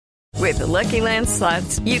With the Lucky Land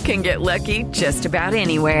Slots, you can get lucky just about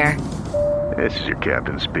anywhere. This is your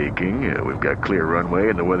captain speaking. We've got clear runway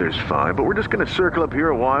and the weather's fine, but we're just going to circle up here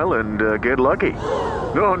a while and get lucky.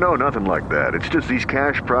 No, nothing like that. It's just these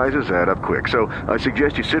cash prizes add up quick. So I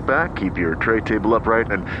suggest you sit back, keep your tray table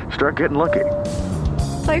upright, and start getting lucky.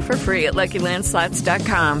 Play for free at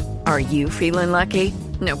LuckyLandSlots.com. Are you feeling lucky?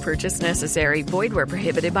 No purchase necessary. Void where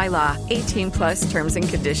prohibited by law. 18+ terms and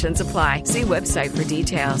conditions apply. See website for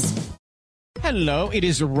details. Hello, it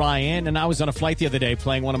is Ryan, and I was on a flight the other day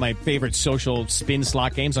playing one of my favorite social spin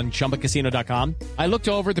slot games on ChumbaCasino.com. I looked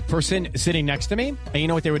over the person sitting next to me, and you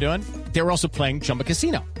know what they were doing? They were also playing Chumba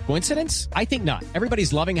Casino. Coincidence? I think not.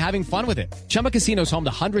 Everybody's loving having fun with it. Chumba Casino is home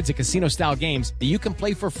to hundreds of casino-style games that you can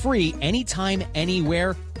play for free anytime,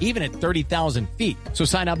 anywhere, even at 30,000 feet. So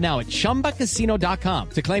sign up now at ChumbaCasino.com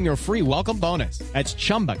to claim your free welcome bonus. That's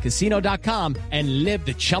ChumbaCasino.com and live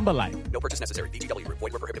the Chumba life. No purchase necessary. BTW. Void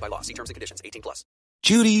where prohibited by law. See terms and conditions. 18+.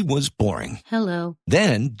 Judy was boring. Hello.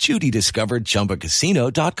 Then Judy discovered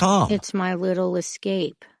ChumbaCasino.com. It's my little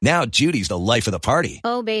escape. Now Judy's the life of the party.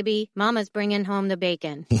 Oh, baby, mama's bringing home the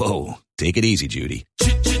bacon. Whoa, take it easy, Judy.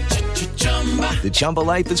 The Chumba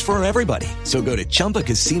life is for everybody. So go to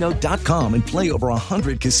ChumbaCasino.com and play over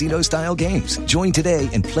 100 casino-style games. Join today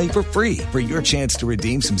and play for free for your chance to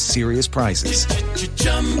redeem some serious prizes.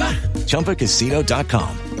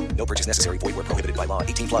 ChumbaCasino.com. No purchase necessary. Void where prohibited by law.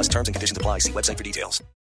 18+ terms and conditions apply. See website for details.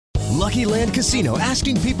 Lucky Land Casino,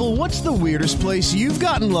 asking people, what's the weirdest place you've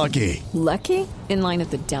gotten lucky? Lucky? In line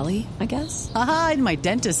at the deli, I guess? Aha, in my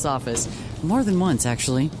dentist's office. More than once,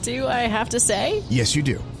 actually. Do I have to say? Yes, you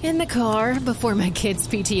do. In the car before my kids'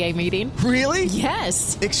 PTA meeting. Really?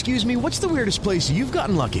 Yes. Excuse me, what's the weirdest place you've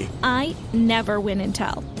gotten lucky? I never win and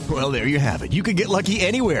tell. Well, there you have it. You can get lucky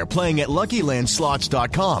anywhere, playing at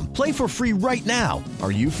LuckyLandSlots.com. Play for free right now.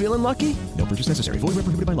 Are you feeling lucky? No purchase necessary. Void where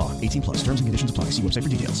prohibited by law. 18+. Terms and conditions apply. See website for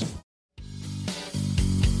details.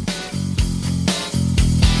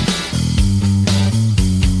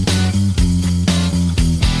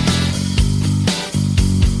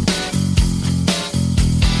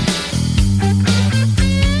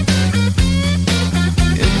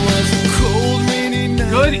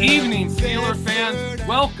 Good evening, Steeler fans.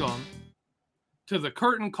 Welcome to the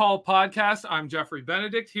Curtain Call podcast. I'm Geoffrey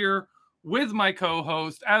Benedict here with my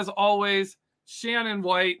co-host, as always, Shannon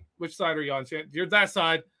White. Which side are you on, Shannon? You're that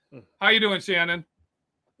side. How you doing, Shannon?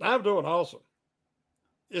 I'm doing awesome.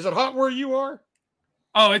 Is it hot where you are?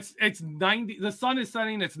 Oh, it's 90. The sun is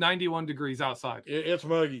setting. It's 91 degrees outside. It's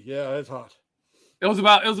muggy. Yeah, it's hot. It was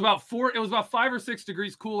about 5 or 6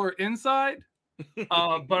 degrees cooler inside.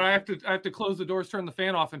 But I have to close the doors, turn the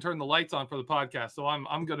fan off, and turn the lights on for the podcast. So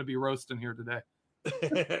I'm going to be roasting here today.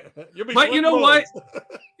 But you know what?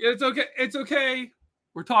 It's okay. It's okay.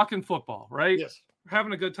 We're talking football, right? Yes. We're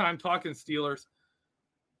having a good time talking Steelers.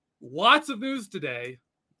 Lots of news today.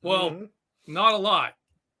 Well, not a lot.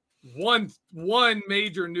 One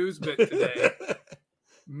major news bit today.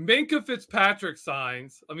 Minkah Fitzpatrick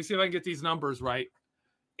signs. Let me see if I can get these numbers right.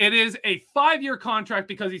 It is a 5-year contract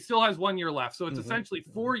because he still has 1 year left. So it's essentially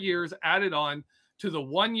 4 years added on to the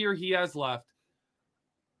 1 year he has left.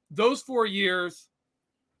 Those 4 years,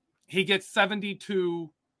 he gets $72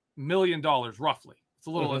 million roughly. It's a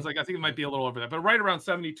little, it's like, I think it might be a little over that, but right around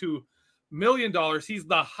 $72 million. He's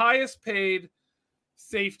the highest paid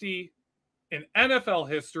safety in NFL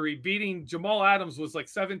history, beating Jamal Adams was like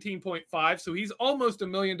 17.5. So he's almost $1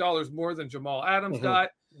 million more than Jamal Adams got.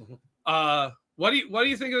 What do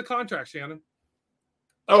you think of the contract, Shannon?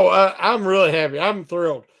 Oh, I'm really happy. I'm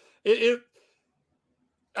thrilled. I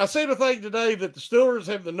said a thing today that the Steelers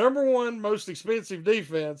have the number 1 most expensive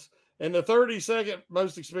defense and the 32nd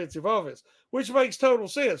most expensive offense, which makes total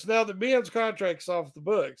sense. Now that Ben's contract's off the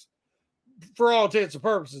books, for all intents and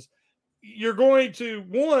purposes, you're going to,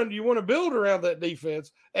 you want to build around that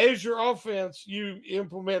defense. As your offense, you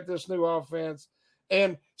implement this new offense.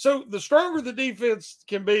 And so the stronger the defense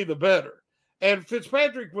can be, the better. And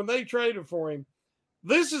Fitzpatrick, when they traded for him,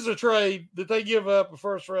 this is a trade that they give up a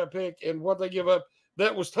first-round pick, and what they give up,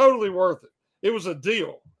 that was totally worth it. It was a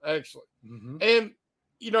deal, actually. And,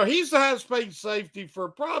 he's the highest-paid safety for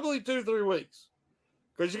probably 2-3 weeks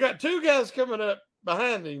because you got 2 guys coming up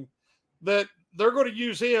behind him that they're going to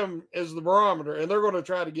use him as the barometer, and they're going to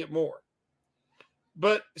try to get more.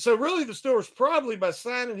 But so really the Steelers probably, by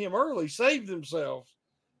signing him early, saved themselves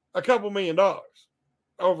a couple $1 million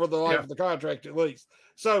over the life of the contract at least.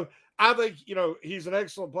 So I think, he's an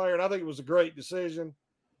excellent player, and I think it was a great decision.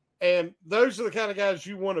 And those are the kind of guys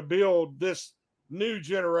you want to build this new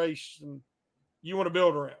generation you want to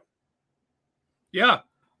build around. Yeah,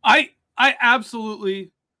 I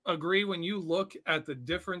absolutely agree when you look at the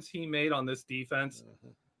difference he made on this defense.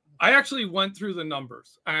 I actually went through the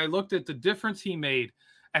numbers and I looked at the difference he made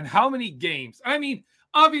and how many games. I mean,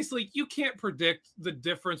 obviously you can't predict the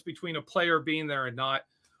difference between a player being there and not.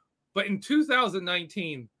 But in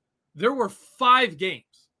 2019, there were 5 games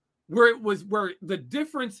where the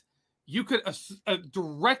difference you could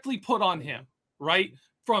directly put on him, right?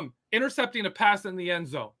 From intercepting a pass in the end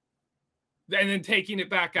zone and then taking it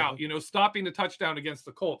back out, stopping the touchdown against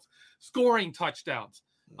the Colts, scoring touchdowns,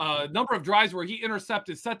 number of drives where he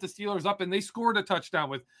intercepted, set the Steelers up, and they scored a touchdown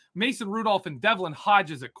with Mason Rudolph and Devlin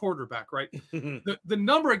Hodges at quarterback, right? the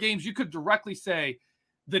number of games you could directly say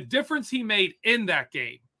the difference he made in that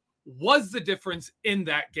game was the difference in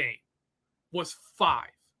that game was 5.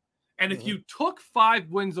 And if you took 5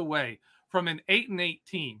 wins away from an 8-8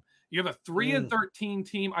 team, you have a 3-13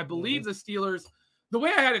 team. I believe the Steelers, the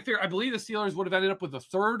way I had it figured, I believe the Steelers would have ended up with the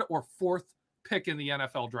 3rd or 4th pick in the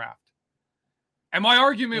NFL draft. And my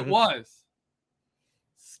argument was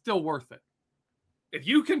still worth it. If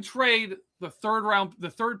you can trade the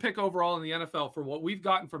 3rd pick overall in the NFL for what we've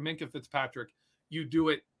gotten from Minkah Fitzpatrick, you do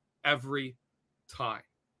it every time.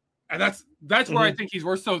 And that's where I think he's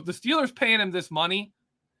worth. So the Steelers paying him this money.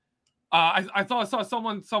 I saw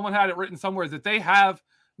someone had it written somewhere that they have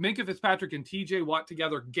Minkah Fitzpatrick and TJ Watt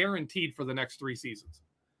together guaranteed for the next 3 seasons.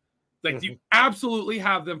 Like you absolutely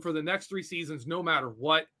have them for the next 3 seasons, no matter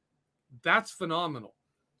what. That's phenomenal.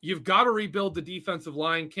 You've got to rebuild the defensive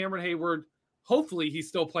line. Cameron Hayward, hopefully he's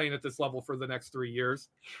still playing at this level for the next 3 years,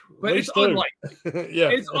 but it's unlikely.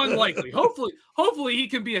 It's unlikely. Hopefully he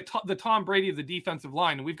can be the Tom Brady of the defensive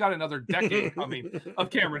line, and we've got another decade coming of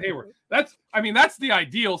Cameron Hayward. That's the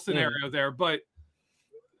ideal scenario there, but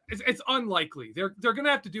it's unlikely. They're going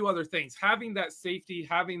to have to do other things. Having that safety,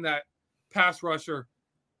 having that pass rusher,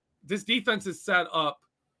 this defense is set up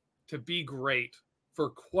to be great for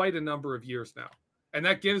quite a number of years now, and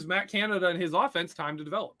that gives Matt Canada and his offense time to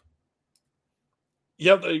develop.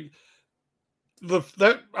 Yeah, I don't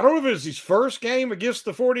know if it was his first game against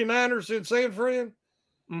the 49ers in San Fran.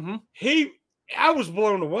 I was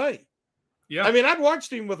blown away. Yeah. I mean, I'd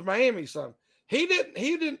watched him with Miami some. He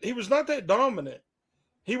was not that dominant.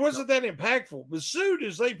 He wasn't that impactful. But as soon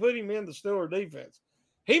as they put him in the Steelers defense,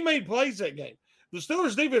 he made plays that game. The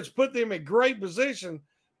Steelers defense put them in great position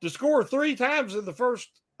to score 3 times in the first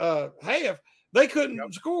half. They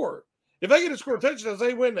couldn't score. If they could have scored touchdowns,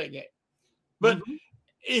 they win that game. But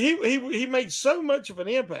he made so much of an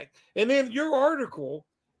impact. And then your article,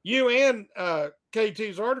 you and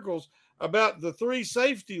KT's articles about the 3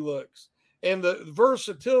 safety looks and the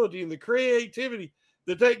versatility and the creativity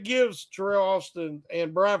that gives Terrell Austin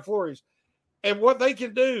and Brian Flores and what they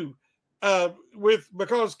can do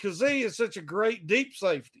because Kazee is such a great deep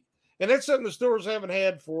safety. And that's something the Steelers haven't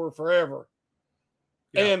had for forever.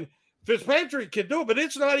 Yeah. And Fitzpatrick can do it, but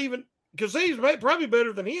it's not even – Kazee's probably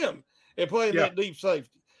better than him at playing that deep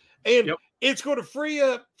safety. And it's going to free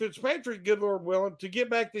up Fitzpatrick, good Lord willing, to get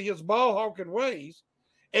back to his ball-hawking ways,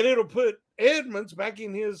 and it'll put Edmonds back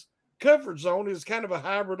in his comfort zone as kind of a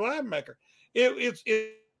hybrid linebacker. It's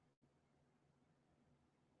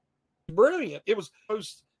brilliant. It was the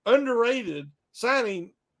most underrated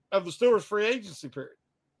signing of the Steelers free agency period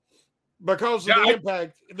because of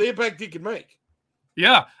the impact he can make.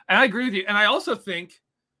 Yeah, and I agree with you. And I also think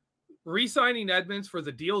re-signing Edmonds for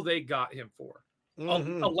the deal they got him for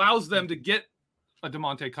allows them to get a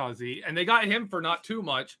DeMonte Kazee, and they got him for not too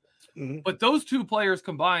much. But those 2 players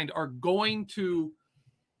combined are going to,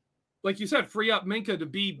 like you said, free up Minkah to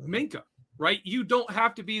be Minkah, right? You don't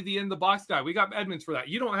have to be the in-the-box guy. We got Edmonds for that.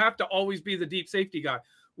 You don't have to always be the deep safety guy.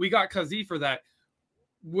 We got Kazee for that.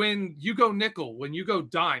 When you go nickel, when you go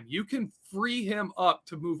dime, you can free him up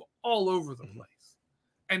to move all over the place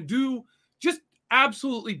and just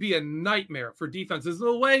absolutely be a nightmare for defenses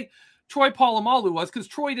the way Troy Polamalu was, because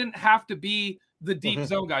Troy didn't have to be the deep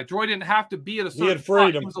zone guy. Troy didn't have to be at a certain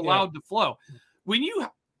spot. He was allowed to flow. When you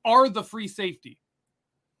are the free safety,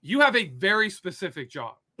 you have a very specific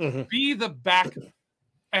job. Be the back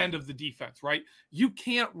end of the defense, right? You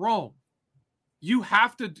can't roam. You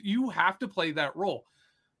have to play that role.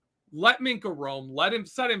 Let Minkah roam. Let him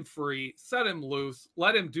set him free. Set him loose.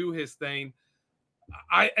 Let him do his thing.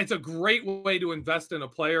 It's a great way to invest in a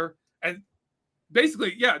player. And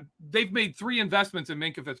basically, they've made 3 investments in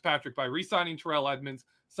Minkah Fitzpatrick by re-signing Terrell Edmonds,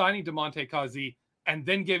 signing DeMonte Kazee, and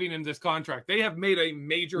then giving him this contract. They have made a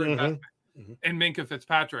major investment in Minkah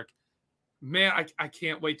Fitzpatrick. Man, I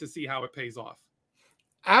can't wait to see how it pays off.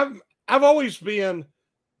 I've always been,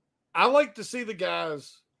 I like to see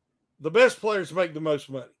the best players make the most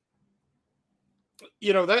money.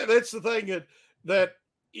 You know, that's the thing that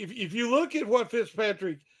if you look at what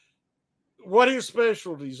Fitzpatrick what his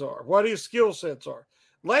specialties are, what his skill sets are.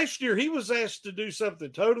 Last year, he was asked to do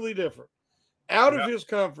something totally different, out of his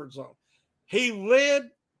comfort zone. He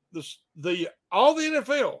led all the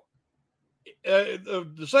NFL,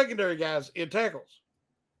 the secondary guys in tackles.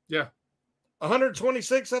 Yeah,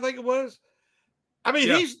 126, I think it was. I mean,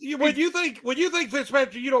 when you think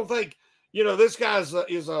Fitzpatrick, you don't think this guy's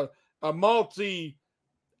is a multi,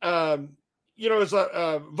 is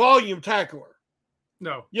a volume tackler.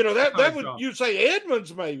 No, that would you say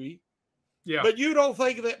Edmonds maybe. Yeah, but you don't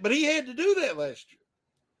think that. But he had to do that last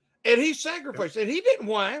year, and he sacrificed, and he didn't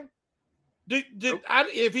whine.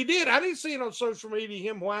 If he did, I didn't see it on social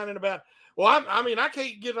media. Him whining about, I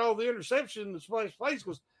can't get all the interception in this place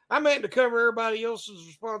because I'm having to cover everybody else's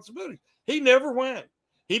responsibilities. He never whined.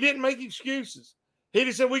 He didn't make excuses. He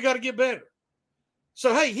just said we got to get better.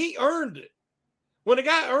 So hey, he earned it. When a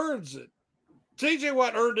guy earns it, T.J.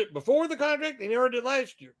 Watt earned it before the contract, and he earned it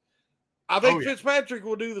last year. I think Fitzpatrick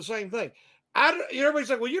will do the same thing. Everybody's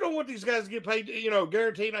like, well, you don't want these guys to get paid,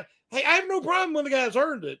 guaranteed. Hey, I have no problem when the guy's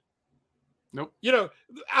earned it. Nope.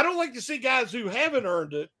 I don't like to see guys who haven't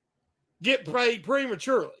earned it get paid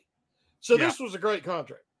prematurely. So this was a great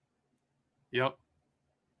contract. Yep.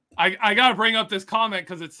 I got to bring up this comment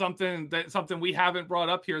because it's something we haven't brought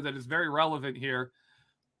up here that is very relevant here.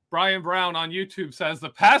 Brian Brown on YouTube says the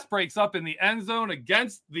pass breaks up in the end zone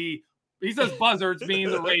against he says buzzards,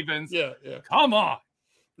 meaning the Ravens. Yeah. Come on.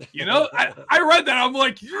 I read that. I'm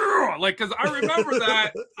like, yeah, because I remember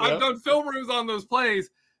that. I've done film rooms on those plays,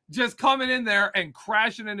 just coming in there and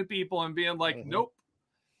crashing into people and being like, nope,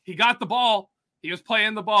 he got the ball. He was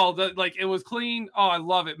playing the ball. It was clean. Oh, I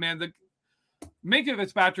love it, man. Minkah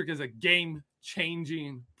Fitzpatrick is a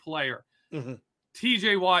game-changing player. Mm-hmm.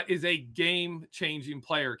 TJ Watt is a game-changing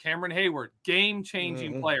player. Cameron Hayward,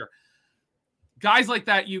 game-changing player. Guys like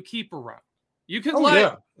that you keep around. You can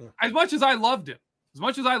as much as I loved him, as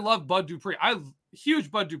much as I love Bud Dupree, I'm a huge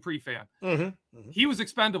Bud Dupree fan. He was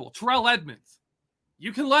expendable. Terrell Edmonds.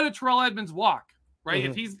 You can let a Terrell Edmonds walk, right?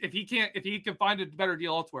 If he can find a better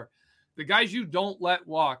deal elsewhere. The guys you don't let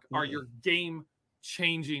walk are your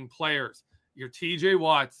game-changing players. Your TJ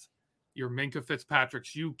Watts, your Minkah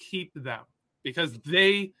Fitzpatricks. You keep them because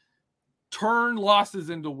they turn losses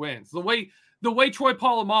into wins. The way Troy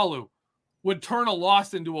Polamalu would turn a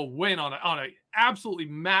loss into a win on a absolutely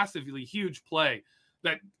massively huge play.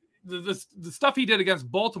 That the stuff he did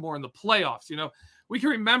against Baltimore in the playoffs, we can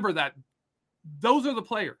remember that. Those are the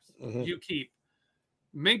players you keep.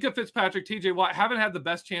 Minkah Fitzpatrick, TJ Watt haven't had the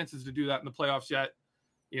best chances to do that in the playoffs yet.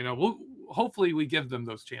 Hopefully we give them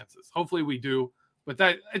those chances. Hopefully we do. But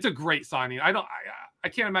it's a great signing. I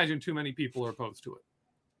can't imagine too many people are opposed to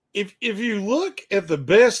it. If you look at the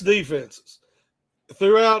best defenses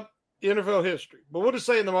throughout NFL history, but we'll just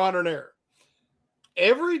say in the modern era,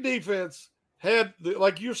 every defense had,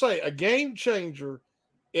 like you say, a game changer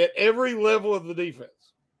at every level of the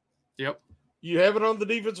defense. Yep. You have it on the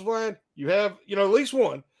defensive line. You have, at least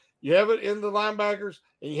one. You have it in the linebackers,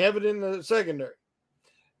 and you have it in the secondary.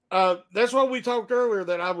 That's why we talked earlier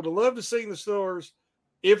that I would have loved to see the Steelers,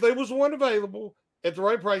 if there was one available at the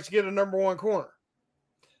right price, get a number one corner.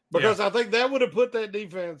 Because I think that would have put that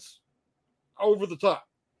defense over the top.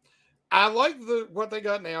 I like what they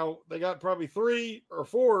got now. They got probably 3 or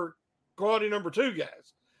 4 quality number 2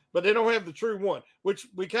 guys, but they don't have the true one, which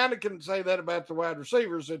we kind of can say that about the wide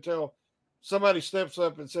receivers until somebody steps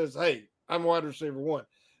up and says, hey, I'm wide receiver 1.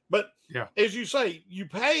 But as you say, you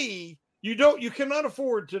cannot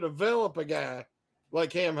afford to develop a guy like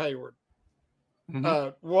Cam Hayward, and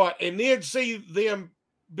then see them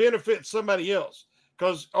benefit somebody else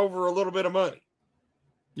because over a little bit of money.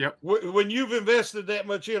 Yep. When you've invested that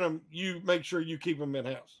much in them, you make sure you keep them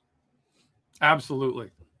in-house. Absolutely.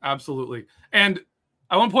 And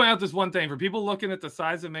I want to point out this one thing for people looking at the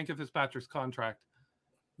size of Minkah Fitzpatrick's contract.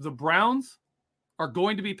 The Browns are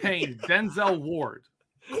going to be paying Denzel Ward,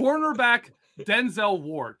 cornerback Denzel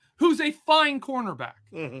Ward, who's a fine cornerback,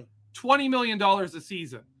 $20 million a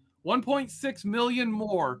season, $1.6 million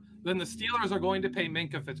more than the Steelers are going to pay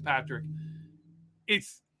Minkah Fitzpatrick.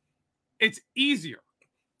 It's easier.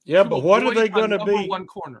 Yeah, but what are they going to be? One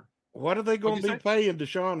corner. What are they going to be paying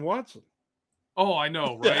Deshaun Watson? Oh, I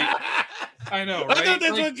know, right? I know, right? I thought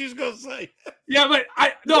that's what you was going to say. Yeah, but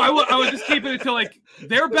I was just keeping it to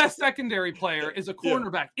their best secondary player is a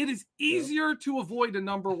cornerback. It is easier to avoid a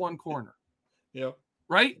number one corner. Yep.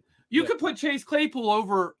 Right? You could put Chase Claypool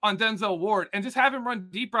over on Denzel Ward and just have him run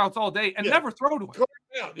deep routes all day and never throw to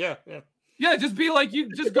him. Yeah, just be like, you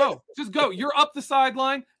just go. Just go. You're up the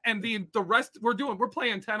sideline, and the rest we're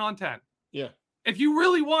playing 10 on 10. Yeah. If you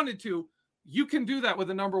really wanted to, you can do that with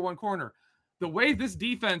a number one corner. the way this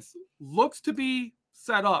defense looks to be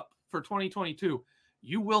set up for 2022,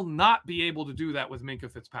 you will not be able to do that with Minkah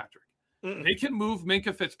Fitzpatrick. They can move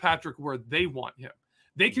Minkah Fitzpatrick where they want him.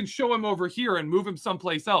 They can show him over here and move him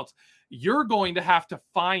someplace else. You're going to have to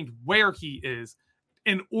find where he is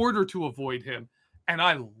in order to avoid him. And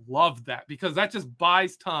I love that because that just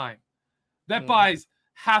buys time. That buys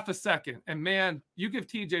half a second. And man, you give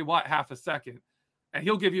TJ Watt half a second and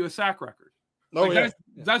he'll give you a sack record.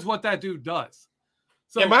 That's what that dude does.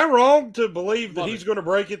 So, am I wrong to believe that he's going to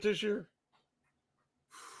break it this year?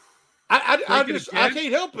 I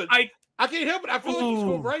can't help it. I can't help it. I feel like he's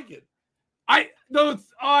going to break it. I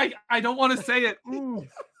don't want to say it.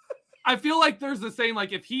 I feel like there's the same,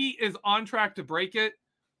 like if he is on track to break it,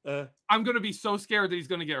 I'm going to be so scared that he's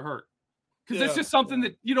going to get hurt. Because it's just something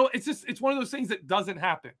that, it's one of those things that doesn't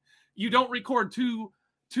happen. You don't record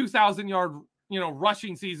 2,000-yard,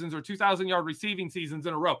 rushing seasons or 2,000-yard receiving seasons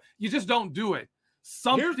in a row. You just don't do it.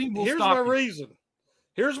 Something will stop you.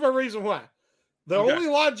 Here's my reason why. The only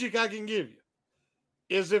logic I can give you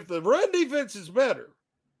is if the run defense is better,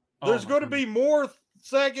 there's going to be more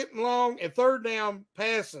second and long and third down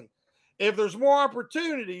passing. If there's more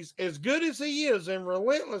opportunities, as good as he is and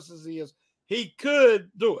relentless as he is, he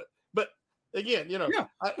could do it. But again,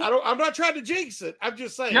 I'm not trying to jinx it. I'm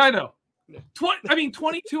just saying. Yeah, I know.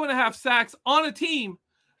 22 and a half sacks on a team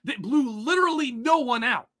that blew literally no one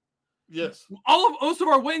out. Yes. Most of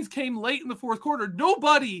our wins came late in the fourth quarter.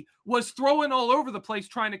 Nobody was throwing all over the place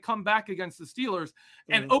trying to come back against the Steelers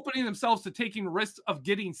and opening themselves to taking risks of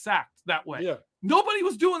getting sacked that way. Yeah. Nobody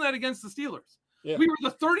was doing that against the Steelers. Yeah. We were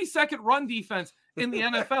the 32nd run defense in the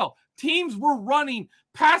NFL. Teams were running,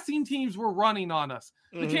 passing teams were running on us.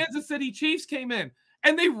 The Kansas City Chiefs came in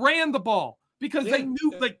and they ran the ball because they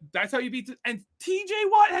knew that's how you beat it. And TJ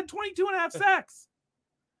Watt had 22 and a half sacks.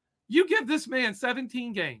 You give this man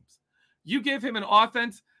 17 games. You give him an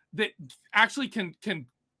offense that actually can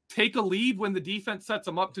take a lead when the defense sets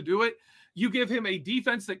him up to do it. You give him a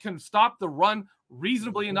defense that can stop the run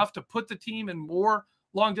reasonably enough to put the team in more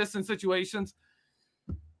long-distance situations.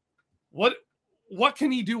 What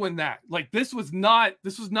can he do in that? Like, this was not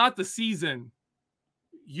the season.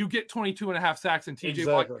 You get 22 and a half sacks and TJ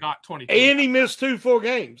Watt got 22. And he missed 2 full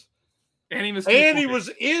games. And he was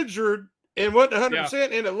injured and wasn't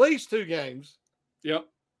 100% in at least 2 games. Yep.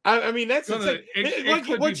 I mean, that's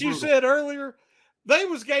what you said earlier. They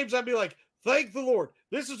was games I'd be like, thank the Lord.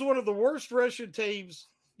 This is one of the worst rushing teams,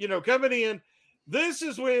 coming in. This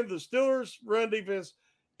is when the Steelers run defense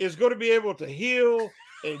is going to be able to heal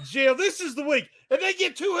and gel. This is the week. And they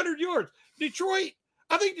get 200 yards.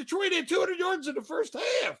 I think Detroit had 200 yards in the first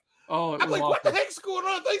half. Oh, I'm like, what the heck's going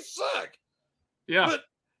on? They suck. Yeah. But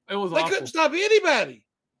it was they awful. couldn't stop anybody.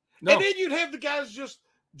 No. And then you'd have the guys just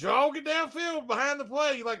jogging downfield behind the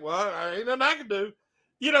play. You're like, well, ain't nothing I can do.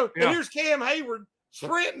 And here's Cam Hayward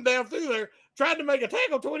sprinting down through there, trying to make a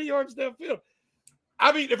tackle 20 yards downfield.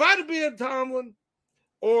 I mean, if I'd have been Tomlin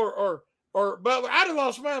or Butler, I'd have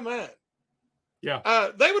lost my mind.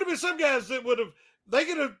 Yeah. They would have been some guys that they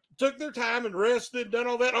could have took their time and rested, done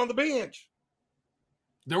all that on the bench.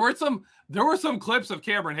 There were some clips of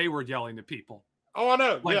Cameron Hayward yelling at people. Oh, I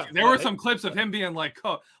know. There were some clips of him being like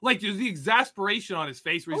there's the exasperation on his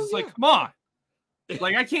face where he's just like, come on.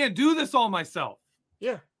 Like, I can't do this all myself.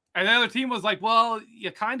 Yeah. And the other team was like, well,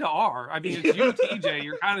 you kind of are. I mean, it's you, TJ.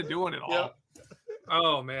 You're kind of doing it all. Yeah.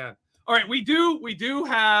 Oh, man. All right. We do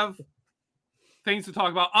have things to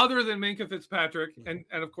talk about other than Minkah Fitzpatrick and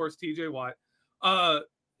of course, TJ Watt.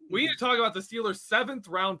 We need to talk about the Steelers' 7th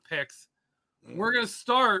round picks. We're going to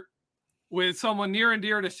start with someone near and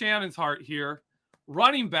dear to Shannon's heart here.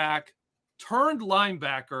 Running back turned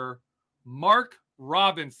linebacker, Mark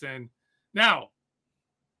Robinson. Now,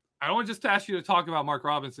 I don't want just to ask you to talk about Mark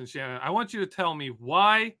Robinson, Shannon. I want you to tell me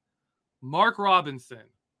why Mark Robinson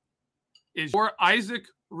is your Isaac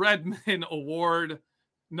Redman Award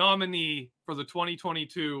nominee for the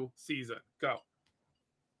 2022 season. Go.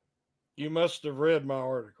 You must have read my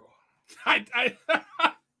article.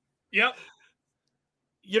 Yep.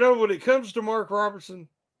 When it comes to Mark Robinson,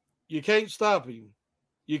 you can't stop him.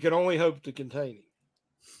 You can only hope to contain him.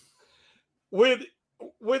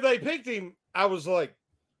 When they picked him, I was like,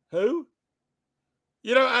 who?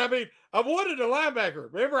 I wanted a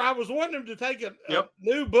linebacker. Remember, I was wanting him to take a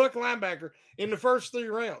new Buck linebacker in the first 3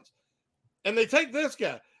 rounds. And they take this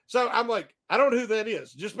guy. So I'm like, I don't know who that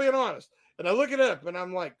is. Just being honest. And I look it up, and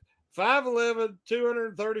I'm like, 5'11",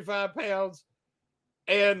 235 pounds,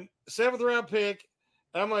 and 7th round pick.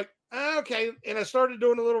 And I'm like, okay. And I started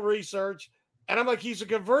doing a little research, and I'm like, he's a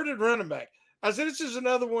converted running back. I said, this is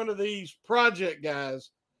another one of these project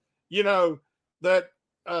guys, that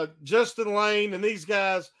Justin Lane and these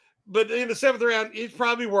guys. But in the 7th round, it's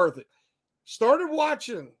probably worth it. Started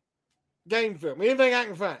watching game film, anything I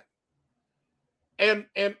can find. And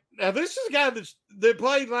now this is a guy that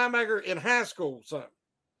played linebacker in high school, son.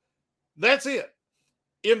 That's it.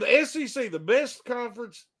 In the SEC, the best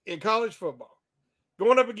conference in college football,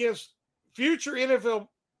 going up against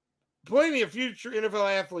plenty of future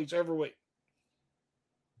NFL athletes every week.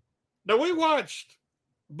 Now, we watched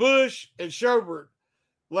Bush and Schobert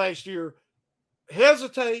last year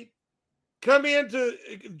hesitate, come in to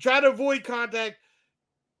try to avoid contact,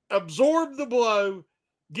 absorb the blow,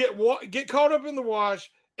 get caught up in the wash,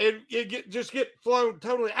 and just get flown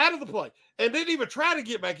totally out of the play, and didn't even try to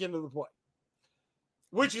get back into the play,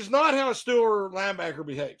 which is not how a Steeler linebacker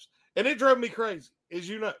behaves. And it drove me crazy, as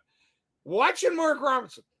you know. Watching Mark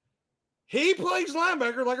Robinson, he plays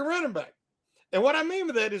linebacker like a running back. And what I mean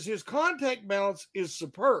by that is his contact balance is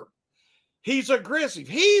superb. He's aggressive.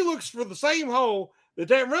 He looks for the same hole that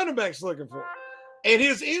running back's looking for. And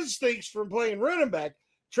his instincts from playing running back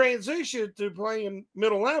transition to playing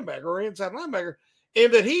middle linebacker or inside linebacker,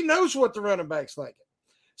 and that he knows what the running back's thinking.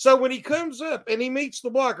 So when he comes up and he meets the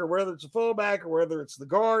blocker, whether it's a fullback or whether it's the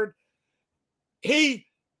guard, he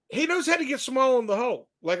knows how to get small in the hole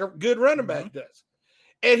like a good running back does.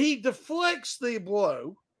 And he deflects the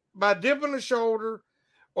blow by dipping the shoulder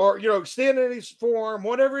or, extending his forearm,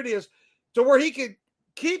 whatever it is, to where he can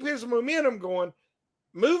keep his momentum going,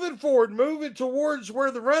 moving forward, moving towards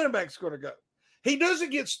where the running back's going to go. He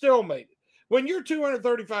doesn't get stalemated. When you're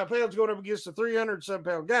 235 pounds going up against a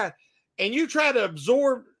 300-some-pound guy and you try to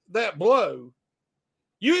absorb that blow,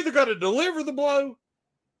 you either got to deliver the blow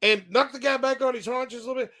and knock the guy back on his haunches a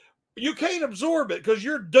little bit. You can't absorb it because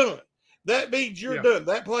you're done. That means you're done.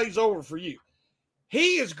 That play's over for you.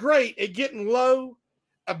 He is great at getting low,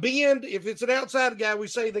 a bend. If it's an outside guy, we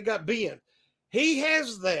say they got bend. He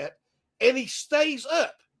has that, and he stays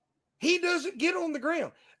up. He doesn't get on the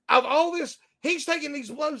ground. Of all this, he's taking these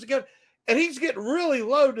blows together, and he's getting really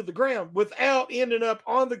low to the ground without ending up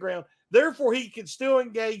on the ground. Therefore, he can still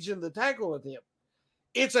engage in the tackle attempt.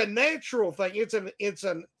 It's a natural thing. It's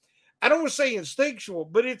an I don't want to say instinctual,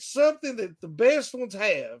 but it's something that the best ones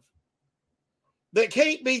have that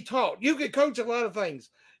can't be taught. You can coach a lot of things,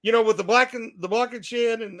 with the blocking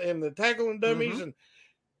shed and the tackling dummies,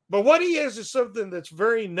 but what he has is something that's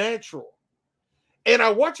very natural. And I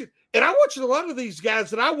watch it, and I watched a lot of these guys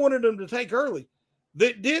that I wanted them to take early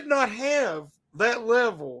that did not have that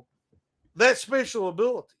level, that special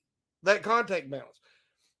ability, that contact balance.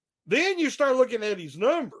 Then you start looking at his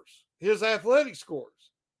numbers, his athletic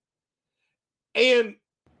scores, and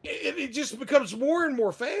it just becomes more and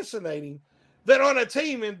more fascinating that on a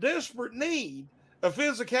team in desperate need of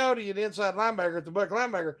physicality and inside linebacker at the buck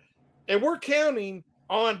linebacker, and we're counting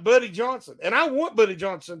on Buddy Johnson. And I want Buddy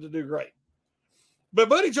Johnson to do great. But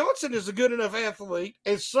Buddy Johnson is a good enough athlete,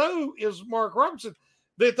 and so is Mark Robinson,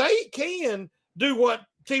 that they can do what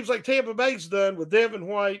teams like Tampa Bay's done with Devin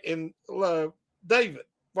White and Vontae David,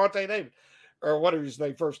 or whatever his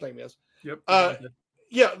first name is. Yep.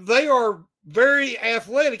 They are very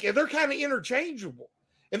athletic, and they're kind of interchangeable.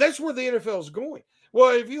 And that's where the NFL is going.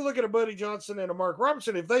 Well, if you look at a Buddy Johnson and a Mark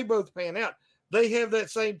Robinson, if they both pan out, they have that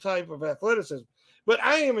same type of athleticism. But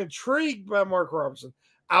I am intrigued by Mark Robinson.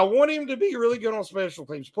 I want him to be really good on special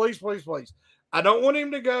teams. Please, please, please. I don't want him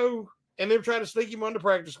to go and then try to sneak him on the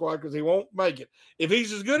practice squad because he won't make it. If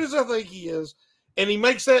he's as good as I think he is, and he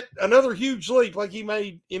makes that another huge leap like he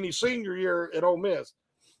made in his senior year at Ole Miss,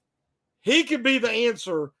 he could be the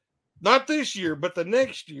answer, not this year, but the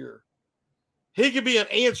next year. He could be an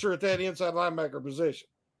answer at that inside linebacker position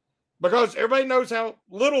because everybody knows how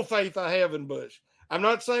little faith I have in Bush. I'm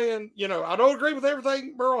not saying, I don't agree with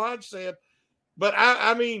everything Burl Hodge said, but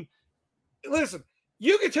I mean, listen,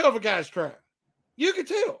 you can tell if a guy's trying. You can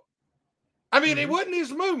tell. I mean, it wasn't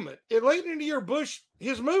his movement. It late into your Bush,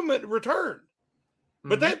 his movement returned.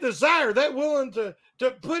 But that desire, that willing to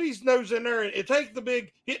put his nose in there and take the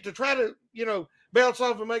big hit to try to, bounce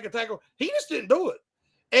off and make a tackle, he just didn't do it.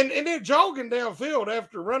 And then jogging downfield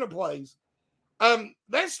after running plays,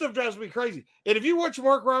 that stuff drives me crazy. And if you watch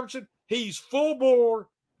Mark Robinson, he's full bore,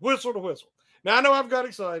 whistle to whistle. Now, I know I've got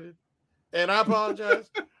excited, and I apologize.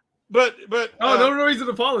 but no reason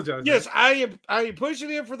to apologize. Yes, I am pushing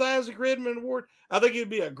him for the Isaac Redmond Award. I think it'd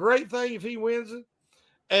be a great thing if he wins it.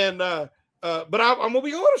 And but I'm going to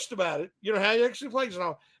be honest about it, how he actually plays and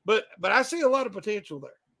all. But I see a lot of potential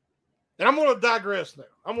there. And I'm going to digress now.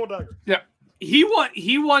 Yeah. He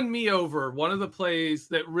won me over. One of the plays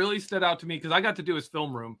that really stood out to me, because I got to do his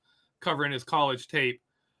film room covering his college tape.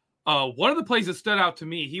 One of the plays that stood out to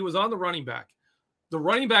me, he was on the running back. The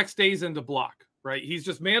running back stays in the block. right? He's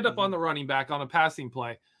just manned up on the running back on a passing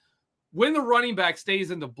play. When the running back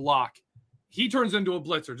stays in the block, he turns into a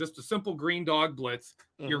blitzer, just a simple green dog blitz.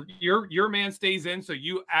 Your man stays in, so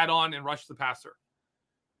you add on and rush the passer.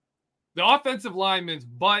 The offensive lineman's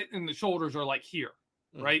butt and the shoulders are like here,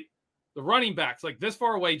 right? The running back's like this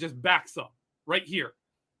far away, just backs up right here.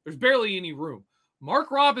 There's barely any room.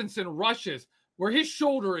 Mark Robinson rushes where his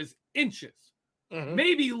shoulder is inches,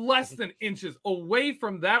 maybe less than inches away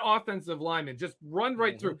from that offensive lineman. Just run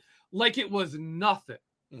right through like it was nothing.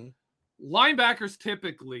 Linebackers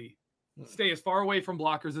typically stay as far away from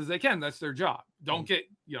blockers as they can. That's their job. Don't get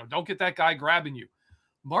that guy grabbing you.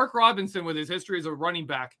 Mark Robinson, with his history as a running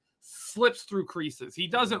back, slips through creases. He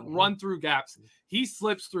doesn't run through gaps. He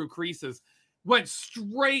slips through creases. Went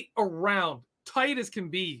straight around, tight as can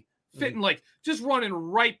be, fitting like just running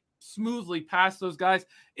right smoothly past those guys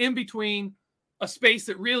in between a space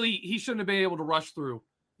that really he shouldn't have been able to rush through.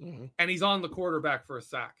 And he's on the quarterback for a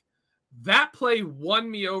sack. That play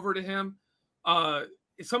won me over to him.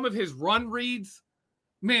 Some of his run reads,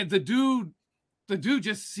 man, the dude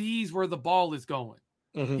just sees where the ball is going.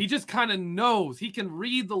 He just kind of knows. He can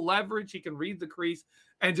read the leverage. He can read the crease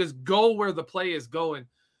and just go where the play is going.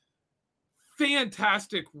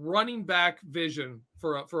 Fantastic running back vision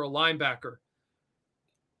for a linebacker.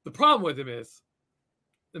 The problem with him is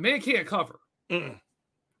the man can't cover.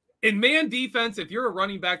 In man defense, if you're a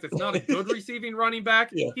running back that's not a good receiving running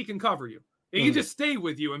back, he can cover you. He can just stay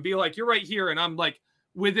with you and be like, you're right here, and I'm like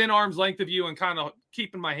within arm's length of you and kind of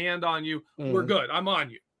keeping my hand on you. We're good. I'm on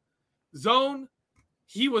you. Zone,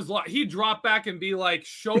 he'd drop back and be like,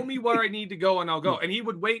 show me where I need to go and I'll go. And he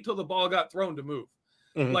would wait till the ball got thrown to move.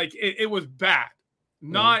 Like it was bad.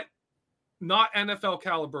 Not NFL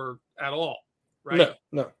caliber at all. Right?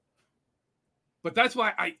 No. But that's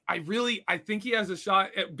why I think he has a shot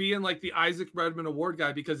at being like the Isaac Redman Award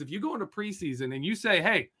guy, because if you go into preseason and you say,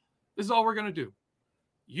 hey, this is all we're going to do.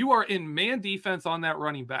 You are in man defense on that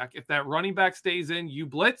running back. If that running back stays in, you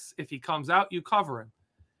blitz. If he comes out, you cover him.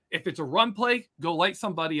 If it's a run play, go light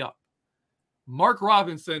somebody up. Mark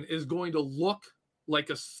Robinson is going to look like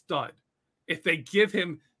a stud if they give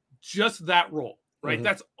him just that role, right?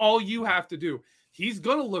 That's all you have to do. He's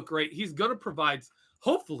going to look great. He's going to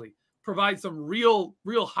hopefully provide some real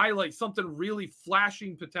highlights, something really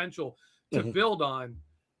flashing potential to build on.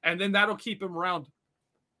 And then that'll keep him around.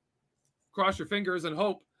 Cross your fingers and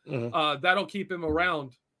hope that'll keep him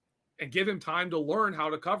around and give him time to learn how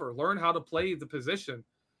to cover, learn how to play the position.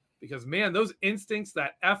 Because, man, those instincts,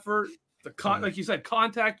 that effort, like you said,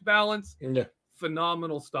 contact balance,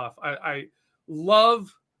 phenomenal stuff. I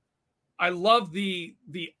love the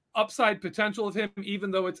upside potential of him,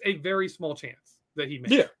 even though it's a very small chance that he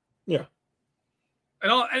makes. Yeah.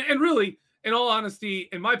 And really, in all honesty,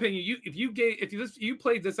 in my opinion, if you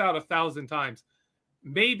played this out 1,000 times,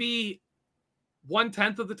 maybe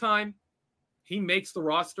 1/10 of the time he makes the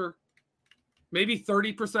roster. Maybe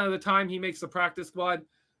 30% of the time he makes the practice squad.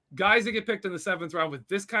 Guys that get picked in the 7th round with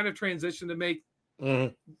this kind of transition to make,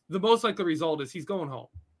 the most likely result is he's going home,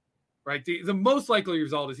 right? The most likely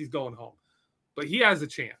result is he's going home, but he has a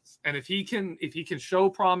chance. And if he can show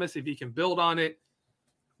promise, if he can build on it,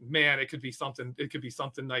 man, it could be something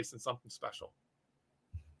nice and something special.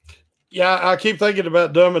 Yeah. I keep thinking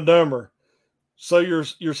about Dumb and Dumber. So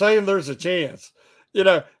you're saying there's a chance,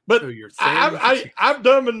 but so I'm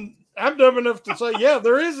dumb enough to say, yeah,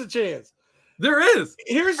 there is a chance. There is.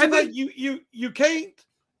 Here's the thing: you can't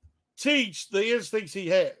teach the instincts he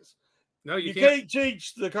has. No, you can't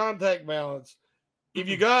teach the contact balance. If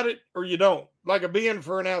you got it or you don't, like a being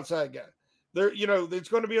for an outside guy, it's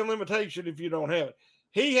going to be a limitation if you don't have it.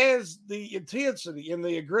 He has the intensity and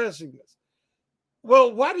the aggressiveness.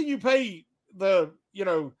 Well, why do you pay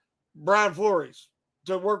Brian Flores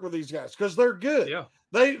to work with these guys? Because they're good. Yeah.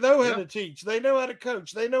 They know how to teach. They know how to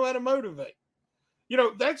coach. They know how to motivate.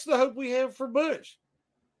 That's the hope we have for Bush,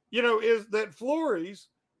 is that Flores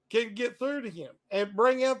can get through to him and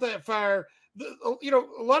bring out that fire.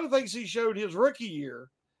 A lot of things he showed his rookie year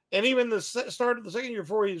and even the start of the second year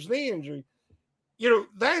before his knee injury,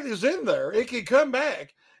 that is in there. It can come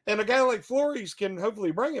back. And a guy like Flores can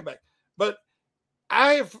hopefully bring it back. But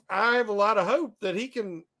I have a lot of hope that he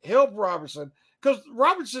can help Robinson, because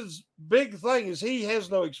Robinson's big thing is he has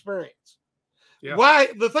no experience. Yeah. Why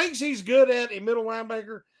the things he's good at in middle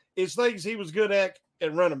linebacker is things he was good at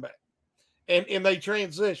running back, and they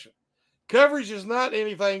transition. Coverage is not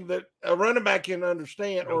anything that a running back can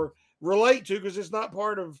understand or relate to, because it's not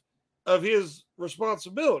part of his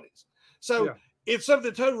responsibilities. So it's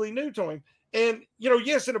something totally new to him. And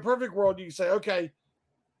yes, in a perfect world, you can say, okay,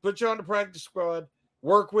 put you on the practice squad,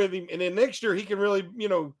 work with him, and then next year he can really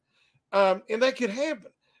And that could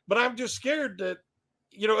happen. But I'm just scared that,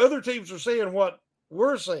 other teams are saying what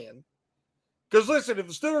we're saying. Because listen, if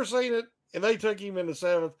the Steelers saying it and they took him in the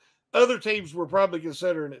 7th, other teams were probably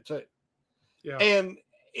considering it too. Yeah. And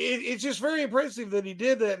it's just very impressive that he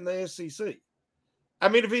did that in the SEC. I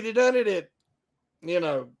mean, if he'd have done it at,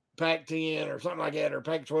 Pac-10 or something like that, or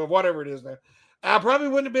Pac-12, whatever it is now, I probably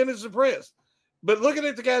wouldn't have been as impressed. But looking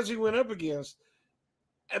at the guys he went up against,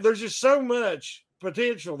 there's just so much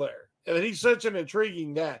potential there. And he's such an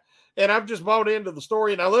intriguing guy. And I've just bought into the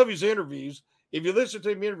story, and I love his interviews. If you listen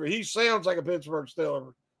to him interview, he sounds like a Pittsburgh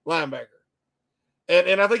Steelers linebacker.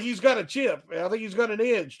 And I think he's got a chip. I think he's got an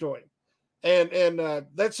edge to him. And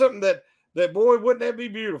that's something that boy, wouldn't that be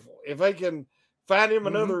beautiful if they can find him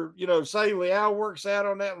another, say Leal works out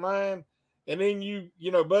on that line, and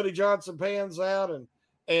then Buddy Johnson pans out,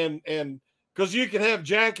 and because you could have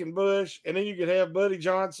Jack and Bush, and then you could have Buddy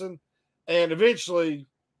Johnson, and eventually,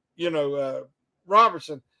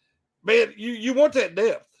 Robertson. Man, you want that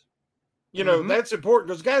depth. That's important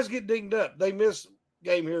because guys get dinged up. They miss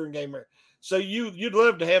game here and game there. So you'd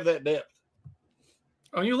love to have that depth.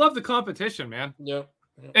 Oh, you love the competition, man. Yeah.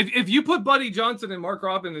 If you put Buddy Johnson and Mark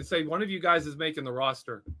Robinson and say one of you guys is making the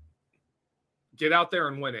roster, get out there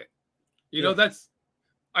and win it. That's.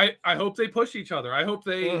 I hope they push each other. I hope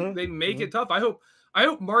they make it tough. I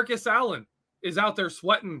hope Marcus Allen is out there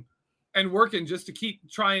sweating and working just to keep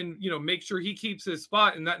trying, make sure he keeps his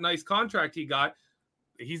spot in that nice contract he got.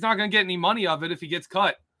 He's not going to get any money of it if he gets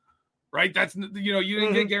cut, right? That's, you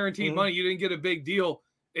didn't get guaranteed money. You didn't get a big deal.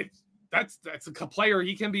 That's a player.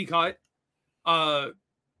 He can be cut. I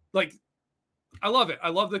love it. I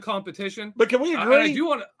love the competition. But can we agree?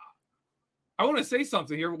 I want to say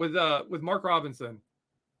something here with Mark Robinson.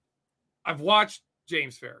 I've watched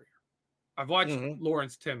James Ferrier. I've watched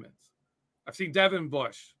Lawrence Timmons. I've seen Devin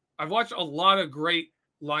Bush. I've watched a lot of great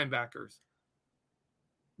linebackers.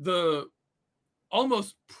 The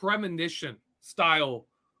almost premonition style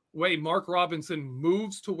way Mark Robinson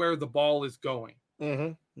moves to where the ball is going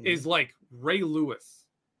is like Ray Lewis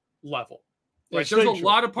level. Like there's a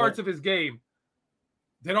lot of parts of his game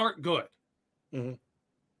that aren't good.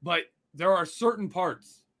 But there are certain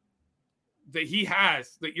parts that he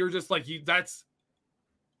has that you're just like, that's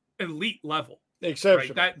elite level.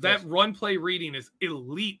 Exception. Right? That run play reading is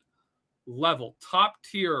elite level, top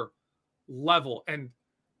tier level. And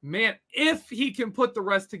man, if he can put the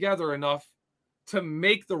rest together enough to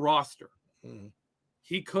make the roster,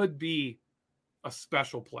 he could be a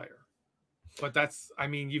special player. But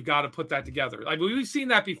you've got to put that together. I mean, we've seen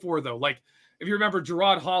that before, though. Like, if you remember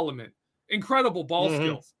Gerard Holloman, incredible ball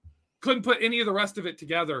skills. Couldn't put any of the rest of it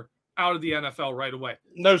together out of the NFL right away.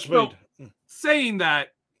 No speed. So, saying that,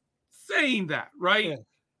 right? Yeah.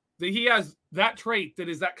 That he has that trait that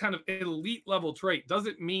is that kind of elite level trait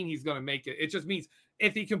doesn't mean he's going to make it. It just means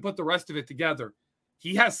if he can put the rest of it together,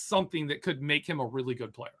 he has something that could make him a really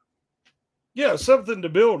good player. Yeah, something to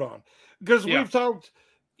build on. Because we've talked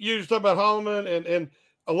about Holloman and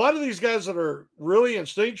a lot of these guys that are really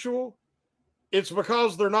instinctual, it's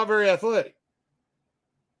because they're not very athletic.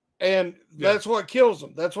 And that's what kills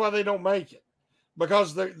them. That's why they don't make it.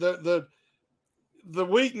 Because the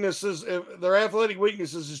weaknesses, their athletic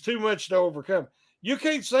weaknesses is too much to overcome. You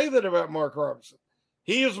can't say that about Mark Robinson.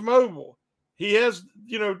 He is mobile. He has,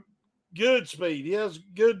 good speed. He has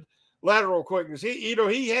good lateral quickness.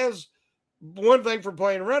 He has one thing for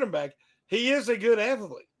playing running back. He is a good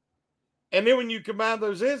athlete. And then when you combine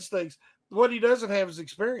those instincts, what he doesn't have is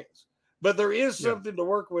experience. But there is something to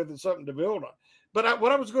work with and something to build on. But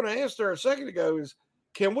what I was going to ask there a second ago is,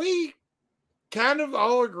 can we kind of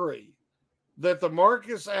all agree that the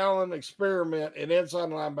Marcus Allen experiment in inside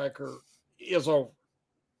linebacker is over?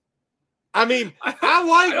 I mean, I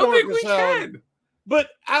like Marcus Allen,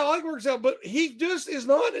 but he just is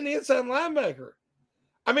not an inside linebacker.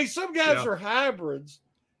 I mean, some guys are hybrids,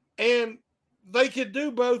 and they could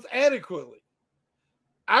do both adequately.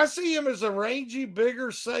 I see him as a rangy,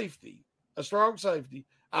 bigger safety, a strong safety.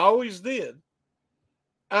 I always did.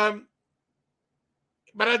 But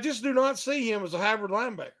I just do not see him as a hybrid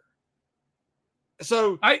linebacker.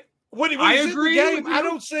 So when he's agree in the game, with you. I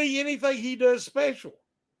don't see anything he does special.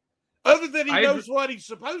 Other than he knows what he's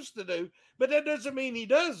supposed to do, but that doesn't mean he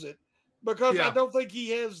does it because I don't think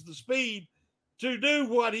he has the speed to do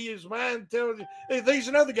what his mind tells him. He's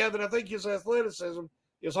another guy that I think his athleticism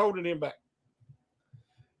is holding him back.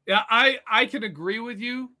 Yeah, I can agree with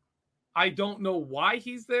you. I don't know why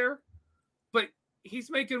he's there, but he's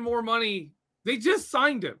making more money. They just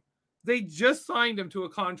signed him. They just signed him to a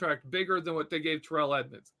contract bigger than what they gave Terrell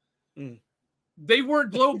Edmonds. They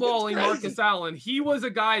weren't glowballing Marcus Allen. He was a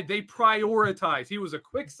guy they prioritized. He was a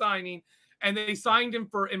quick signing, and they signed him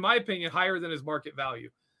for, in my opinion, higher than his market value.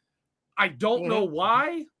 I don't know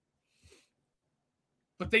why,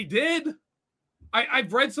 but they did.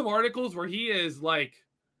 I've read some articles where he is like,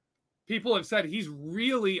 people have said he's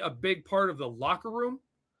really a big part of the locker room,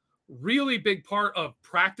 really big part of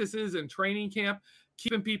practices and training camp,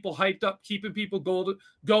 keeping people hyped up, keeping people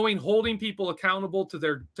going, holding people accountable to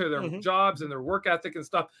their jobs and their work ethic and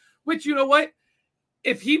stuff, which, you know what?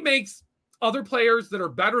 If he makes other players that are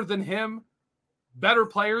better than him better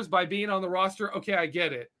players by being on the roster, okay, I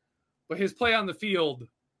get it. But his play on the field,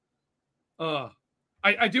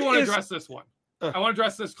 I do want to address this one. I want to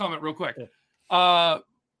address this comment real quick.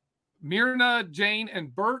 Myrna, Jane,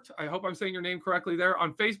 and Bert, I hope I'm saying your name correctly there,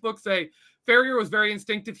 on Facebook say Ferrier was very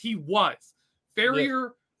instinctive. He was.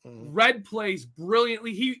 Ferrier read plays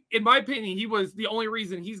brilliantly. He, in my opinion, he was the only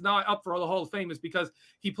reason he's not up for the Hall of Fame is because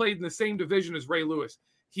he played in the same division as Ray Lewis.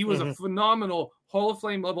 He was a phenomenal Hall of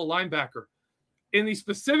Fame level linebacker in the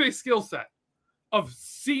specific skill set of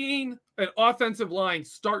seeing an offensive line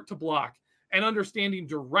start to block and understanding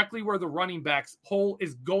directly where the running back's hole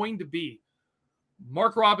is going to be.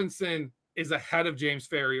 Mark Robinson is ahead of James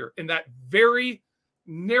Ferrier in that very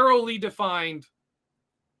narrowly defined,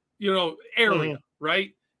 area,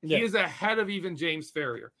 right? Yeah. He is ahead of even James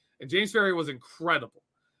Ferrier. And James Ferrier was incredible.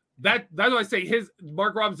 That's why I say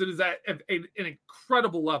Mark Robinson is at an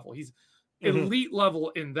incredible level. He's elite level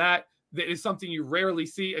in that. That is something you rarely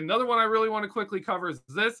see. Another one I really want to quickly cover is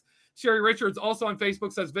this. Sherry Richards also on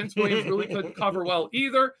Facebook says Vince Williams really couldn't cover well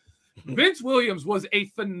either. Vince Williams was a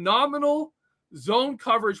phenomenal zone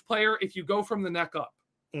coverage player if you go from the neck up.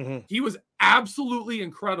 He was absolutely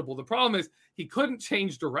incredible. The problem is he couldn't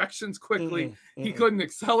change directions quickly. He couldn't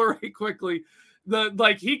accelerate quickly.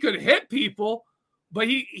 He could hit people, but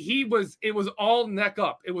it was all neck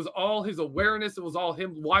up. It was all his awareness. It was all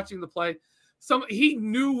him watching the play. He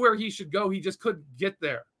knew where he should go. He just couldn't get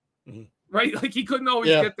there, right? Like he couldn't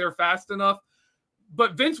always get there fast enough.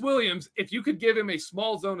 But Vince Williams, if you could give him a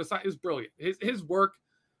small zone assignment, is brilliant. His work.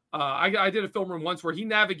 I did a film room once where he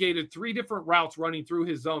navigated 3 different routes running through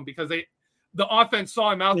his zone because the offense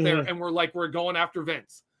saw him out there and were like, we're going after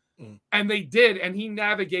Vince. And they did. And he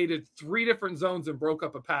navigated 3 different zones and broke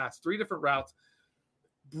up a pass, 3 different routes.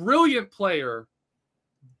 Brilliant player,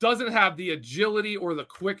 doesn't have the agility or the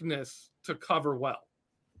quickness to cover well.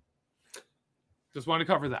 Just wanted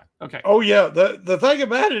to cover that. Okay. Oh yeah. The thing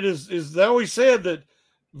about it is they always said that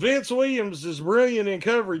Vince Williams is brilliant in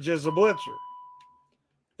coverage as a blitzer.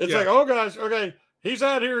 It's like, oh guys, okay, he's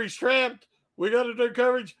out here, he's trapped. We got to do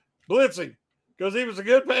coverage, blitzing, because he was a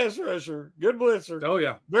good pass rusher, good blitzer. Oh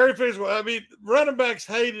yeah, very physical. I mean, running backs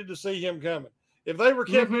hated to see him coming. If they were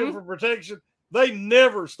kept in for protection, they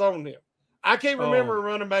never stoned him. I can't remember a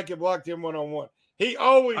running back that blocked him one-on-one. He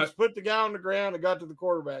always put the guy on the ground and got to the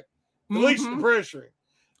quarterback, at least the pressuring.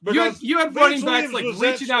 You had running backs like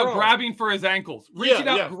reaching out, grabbing for his ankles, reaching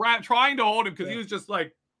out, trying to hold him because he was just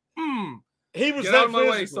like, He was Get that out of my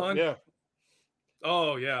way, son. Yeah.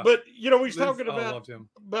 Oh, yeah. But, he's talking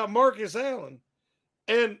about Marcus Allen.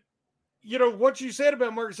 And, what you said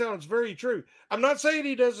about Marcus Allen is very true. I'm not saying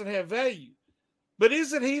he doesn't have value, but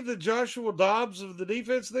isn't he the Joshua Dobbs of the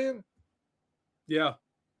defense then? Yeah.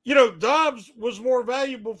 Dobbs was more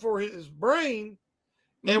valuable for his brain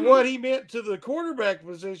and what he meant to the quarterback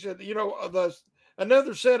position,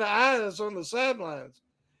 another set of eyes on the sidelines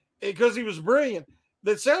because he was brilliant.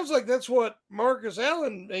 That sounds like that's what Marcus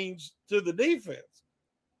Allen means to the defense.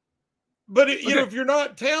 But, if you're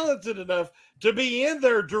not talented enough to be in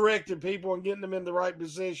there directing people and getting them in the right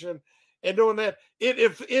position and doing that,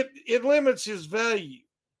 it limits his value.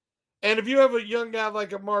 And if you have a young guy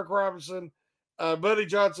like a Mark Robinson, Buddy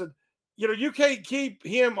Johnson, you can't keep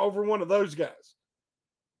him over one of those guys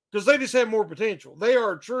because they just have more potential. They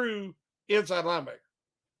are a true inside linebacker.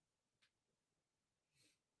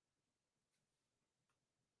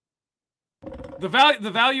 The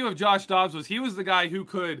value of Josh Dobbs was he was the guy who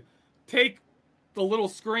could take the little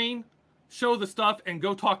screen, show the stuff, and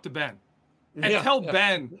go talk to Ben. And tell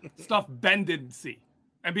Ben stuff Ben didn't see.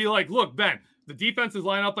 And be like, look, Ben, the defense is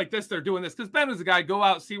lining up like this, they're doing this. Because Ben was the guy, go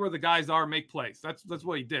out, see where the guys are, make plays. That's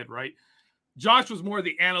what he did, right? Josh was more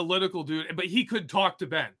the analytical dude, but he could talk to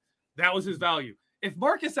Ben. That was his value. If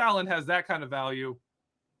Marcus Allen has that kind of value,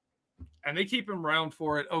 and they keep him around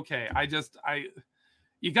for it, okay,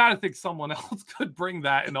 you got to think someone else could bring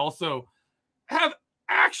that and also have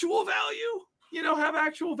actual value, have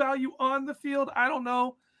actual value on the field. I don't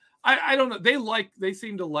know. I don't know. They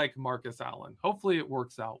seem to like Marcus Allen. Hopefully it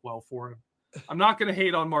works out well for him. I'm not going to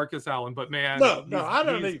hate on Marcus Allen, but man, no, I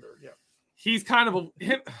don't either. Yeah. he's kind of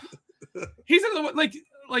he's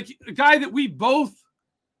like a guy that we both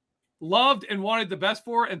loved and wanted the best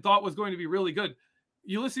for and thought was going to be really good.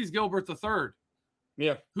 Ulysses Gilbert III.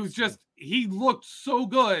 Yeah. Who's he looked so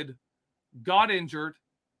good, got injured,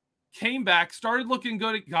 came back, started looking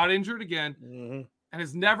good, got injured again, and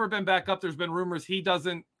has never been back up. There's been rumors he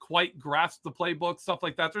doesn't quite grasp the playbook, stuff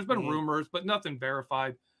like that. There's been rumors, but nothing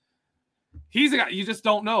verified. He's a guy you just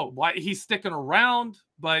don't know why he's sticking around,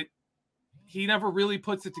 but he never really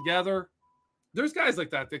puts it together. There's guys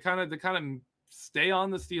like that. They kind of stay on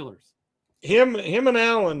the Steelers. Him and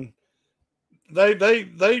Allen, they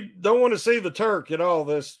don't want to see the Turk at all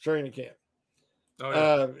this training camp.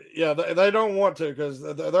 Oh, yeah. They don't want to because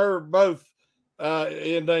they're both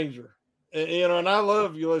in danger. And I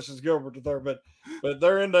love Ulysses Gilbert III, but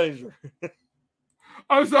they're in danger.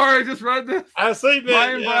 I'm sorry, I just read this. I see that.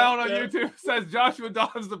 Brian Brown on YouTube says Joshua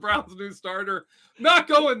Dobbs, the Browns' new starter. Not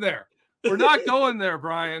going there. We're not going there,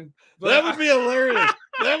 Brian. But that would be hilarious.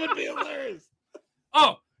 That would be hilarious.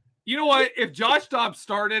 Oh, you know what? If Josh Dobbs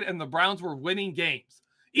started and the Browns were winning games,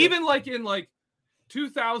 even like in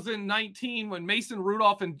 2019 when Mason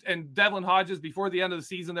Rudolph and Devlin Hodges before the end of the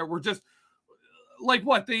season, there were just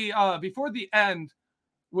before the end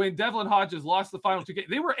when Devlin Hodges lost the final 2 games,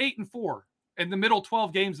 they were 8-4 in the middle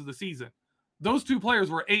 12 games of the season. Those two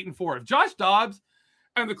players were 8-4. If Josh Dobbs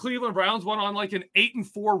and the Cleveland Browns went on an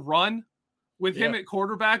 8-4 run with him at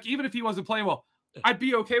quarterback, even if he wasn't playing well, I'd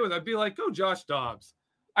be okay with it. I'd be like, go Josh Dobbs.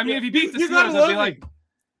 I mean, if he beat the Steelers, I'd be like,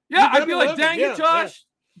 I'd be like, dang it, Josh.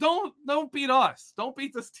 Don't beat us. Don't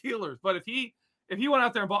beat the Steelers. But if he went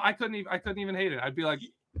out there and ball, I couldn't even hate it. I'd be like,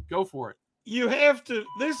 go for it. You have to.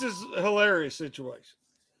 This is a hilarious situation.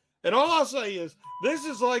 And all I'll say is this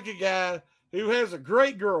is like a guy who has a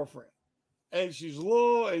great girlfriend and she's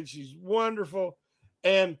loyal and she's wonderful.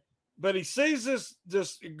 But he sees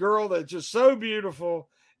this girl that's just so beautiful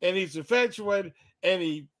and he's infatuated and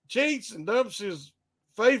he cheats and dumps his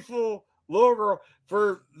faithful little girl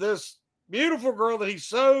for this beautiful girl that he's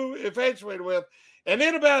so infatuated with. And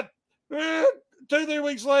then about 2-3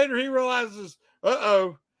 weeks later, he realizes,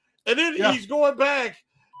 uh-oh. And then he's going back.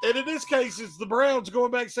 And in this case, it's the Browns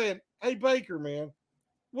going back saying, hey, Baker, man,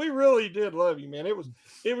 we really did love you, man. It was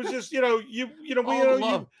just,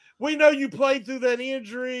 we know you played through that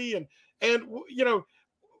injury and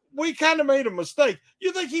we kind of made a mistake.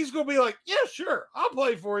 You think he's going to be like, yeah, sure, I'll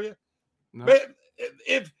play for you. No. But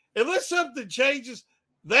unless something changes,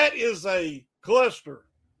 that is a cluster.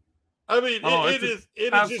 I mean, it is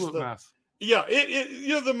just mess. Yeah,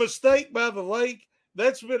 the mistake by the lake.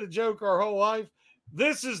 That's been a joke our whole life.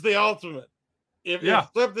 This is the ultimate. If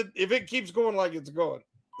it keeps going like it's going.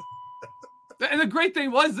 And the great thing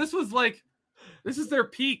was, this is their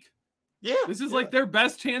peak. Yeah. This is their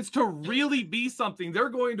best chance to really be something. They're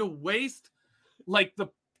going to waste the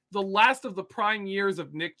last of the prime years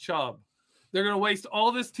of Nick Chubb. They're going to waste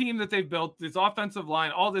all this team that they've built, this offensive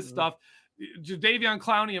line, all this stuff, Jadeveon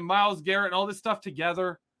Clowney and Myles Garrett and all this stuff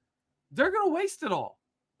together. They're going to waste it all.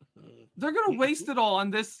 They're going to waste it all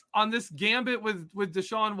on this gambit with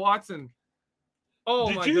Deshaun Watson. Oh,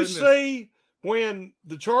 Did my you goodness. see when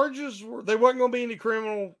the charges were, there wasn't going to be any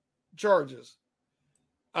criminal charges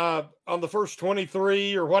on the first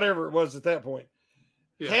 23 or whatever it was at that point?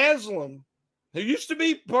 Yeah. Haslam, who used to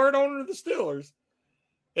be part owner of the Steelers,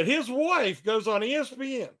 and his wife goes on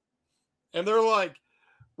ESPN, and they're like,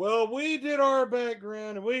 well, we did our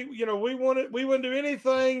background, and we wouldn't do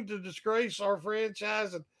anything to disgrace our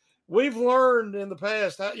franchise, and we've learned in the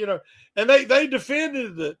past how, and they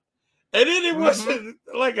defended it. And then it wasn't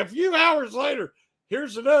like a few hours later,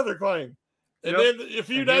 here's another claim. And then a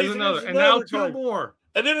few days another, and now claim. 2 more.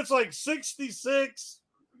 And then it's like 66,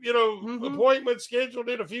 appointments scheduled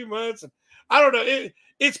in a few months. And I don't know.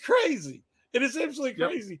 It's crazy. It is absolutely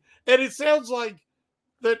crazy. And it sounds like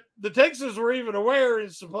that the Texans were even aware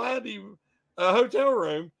and supplied a hotel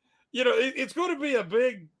room. It's going to be a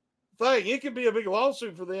big thing. It could be a big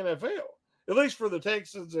lawsuit for the NFL, at least for the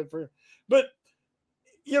Texans but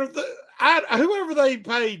whoever they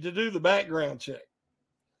paid to do the background check,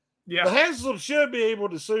 the Haslam should be able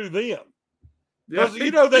to sue them because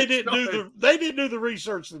they didn't do the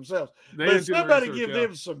research themselves. But somebody give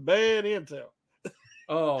them some bad intel.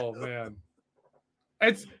 Oh man,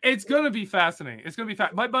 it's going to be fascinating. It's going to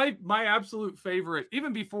be my absolute favorite,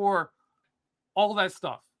 even before all that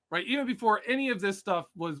stuff, right? Even before any of this stuff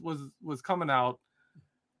was coming out,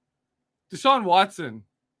 Deshaun Watson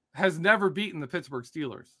has never beaten the Pittsburgh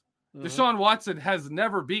Steelers. Deshaun Watson has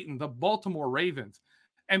never beaten the Baltimore Ravens.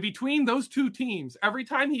 And between those two teams, every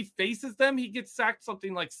time he faces them, he gets sacked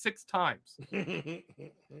something like 6 times.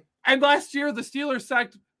 And last year, the Steelers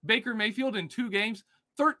sacked Baker Mayfield in 2 games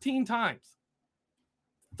 13 times.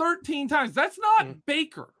 13 times. That's not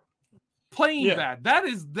Baker playing bad. That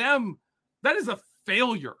is them. That is a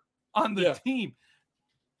failure on the team.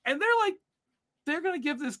 And they're going to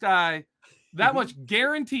give this guy that much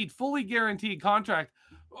guaranteed, fully guaranteed contract.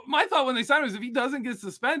 My thought when they signed him is if he doesn't get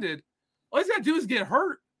suspended, all he's got to do is get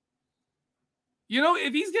hurt. You know,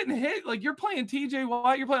 if he's getting hit, like you're playing TJ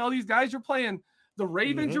Watt, you're playing all these guys, you're playing the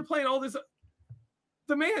Ravens, you're playing all this.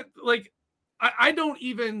 The man, like, I'm not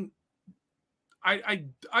even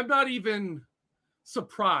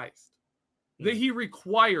surprised that he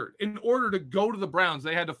required, in order to go to the Browns,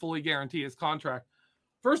 they had to fully guarantee his contract.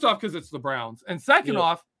 First off, because it's the Browns. And second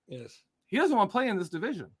off, he doesn't want to play in this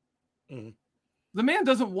division. The man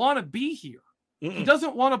doesn't want to be here. He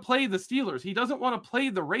doesn't want to play the Steelers. He doesn't want to play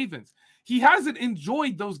the Ravens. He hasn't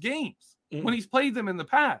enjoyed those games when he's played them in the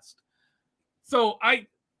past. So I'm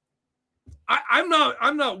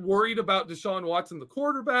not worried about Deshaun Watson, the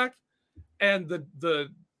quarterback, and the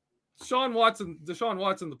Deshaun Watson,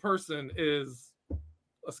 the person, is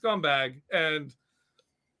a scumbag, and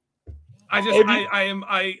I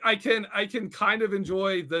can kind of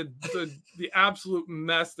enjoy the absolute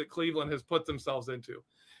mess that Cleveland has put themselves into.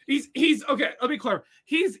 He's okay. Let me clarify.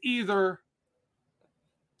 He's either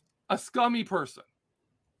a scummy person,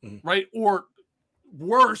 right, or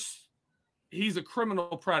worse, he's a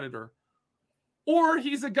criminal predator, or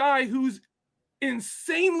he's a guy who's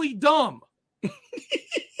insanely dumb,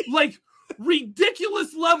 like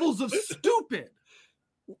ridiculous levels of stupid.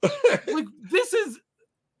 Like, this is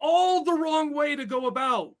all the wrong way to go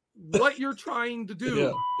about what you're trying to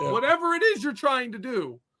do. Whatever it is you're trying to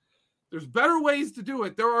do, there's better ways to do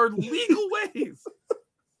it. There are legal ways.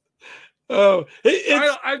 Oh, there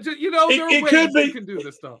are ways you can do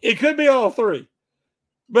this stuff. It could be all three.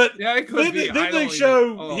 But it could be. Then they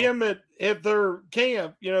show him at their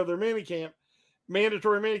camp, their mini camp,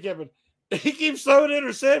 mandatory mini camp, and he keeps throwing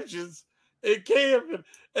interceptions at camp and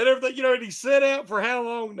everything, and he's set out for how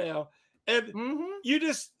long now? And you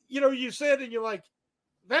just, you said, and you're like,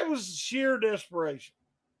 that was sheer desperation.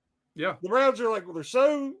 Yeah. The Browns are like, well, they're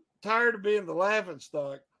so tired of being the laughing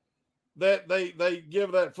stock that they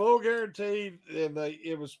give that full guarantee, and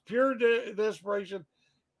it was pure desperation,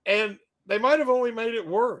 and they might have only made it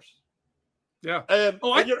worse. Yeah. And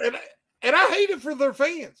I hate it for their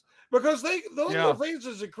fans, because their fans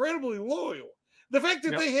is incredibly loyal. The fact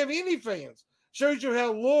that they have any fans shows you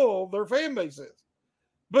how loyal their fan base is.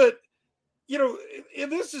 But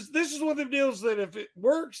and this is one of the deals that if it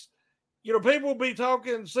works, people will be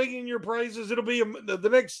talking, singing your praises. It'll be the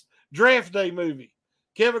next draft day movie.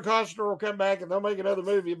 Kevin Costner will come back and they'll make another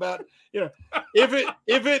movie about, if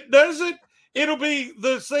it doesn't, it'll be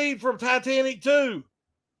the scene from Titanic 2.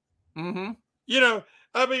 Mm-hmm.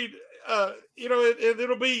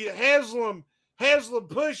 It'll be Haslam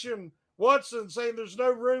pushing Watson, saying there's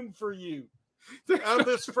no room for you on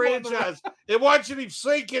this franchise, and watching him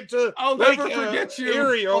sink into I'll never forget you.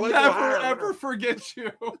 Erie, I'll never ever forget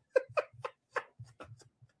you.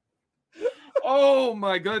 Oh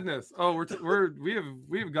my goodness! Oh,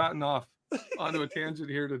 we have gotten off onto a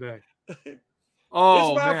tangent here today.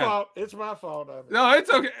 Oh, it's my fault. It's my fault. No,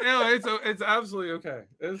 it's okay. No, it's absolutely okay.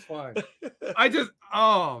 It's fine.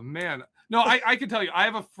 Oh man. No, I can tell you, I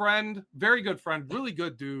have a friend, very good friend, really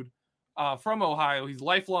good dude, from Ohio. He's a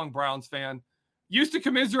lifelong Browns fan. Used to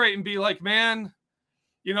commiserate and be like, man,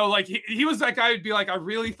 like he was that guy who'd be like, I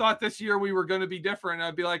really thought this year we were going to be different. And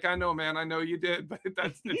I'd be like, I know, man, I know you did, but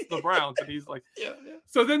it's the Browns. And he's like, yeah.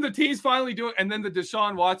 So then the team's finally doing, and then the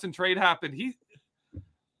Deshaun Watson trade happened. He's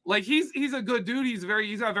a good dude. He's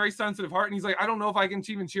got a very sensitive heart. And he's like, I don't know if I can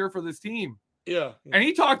even cheer for this team. Yeah. And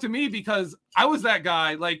he talked to me because I was that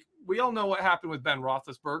guy. Like, we all know what happened with Ben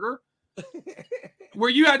Roethlisberger, where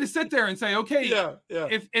you had to sit there and say, okay,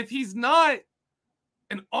 if he's not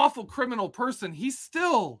an awful criminal person, he's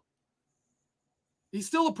still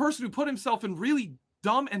a person who put himself in really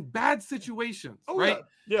dumb and bad situations, right?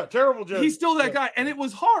 Yeah, terrible joke. He's still that guy, and it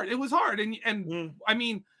was hard. It was hard, and I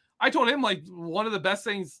mean, I told him, like, one of the best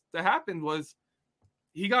things that happened was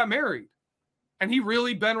he got married, and he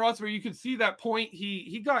really, Ben Roethlisberger, you could see that point.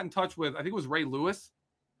 He got in touch with, I think it was Ray Lewis.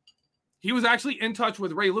 He was actually in touch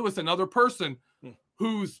with Ray Lewis, another person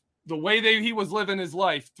who's the way he was living his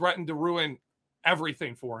life threatened to ruin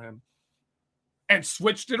everything for him, and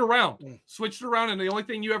switched it around. And the only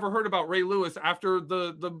thing you ever heard about Ray Lewis after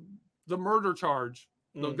the murder charge,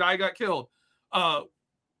 the guy got killed,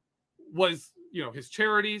 was his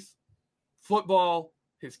charities, football,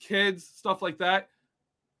 his kids, stuff like that.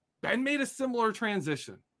 Ben made a similar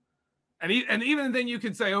transition, and even then you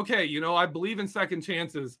could say, okay, I believe in second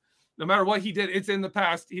chances. No matter what he did, it's in the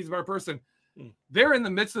past. He's a better person. They're in the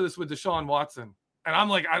midst of this with Deshaun Watson. And I'm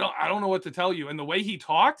like, I don't know what to tell you. And the way he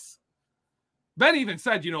talks, Ben even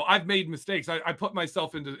said, I've made mistakes. I put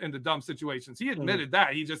myself into dumb situations. He admitted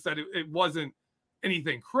that. He just said it wasn't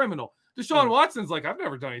anything criminal. Deshaun Watson's like, I've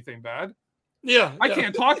never done anything bad. Yeah. I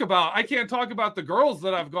can't talk about the girls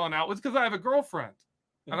that I've gone out with because I have a girlfriend.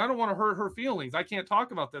 And I don't want to hurt her feelings. I can't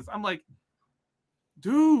talk about this. I'm like,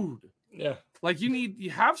 dude. Yeah. Like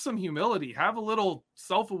you have some humility, have a little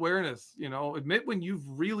self-awareness, admit when you've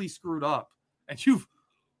really screwed up, and you've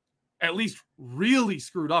at least really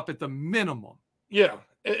screwed up at the minimum. Yeah.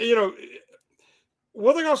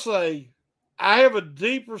 One thing I'll say, I have a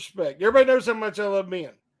deep respect. Everybody knows how much I love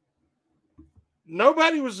men.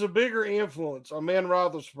 Nobody was a bigger influence on Ben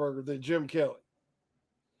Roethlisberger than Jim Kelly.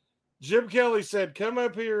 Jim Kelly said, come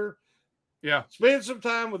up here, spend some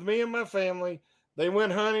time with me and my family. They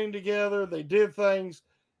went hunting together. They did things.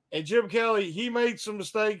 And Jim Kelly, he made some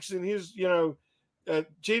mistakes in his,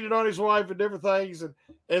 cheated on his wife and different things. And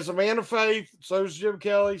as a man of faith, so's Jim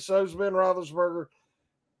Kelly, so's Ben Roethlisberger.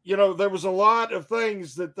 There was a lot of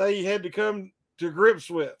things that they had to come to grips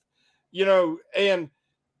with, and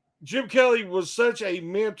Jim Kelly was such a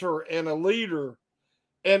mentor and a leader.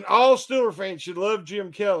 And all Steeler fans should love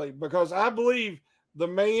Jim Kelly because I believe the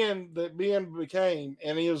man that Ben became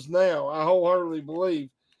and is now, I wholeheartedly believe,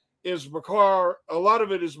 is because a lot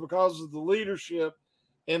of it is because of the leadership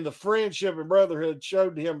and the friendship and brotherhood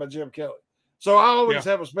showed to him by Jim Kelly. So I always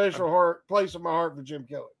have a special place in my heart for Jim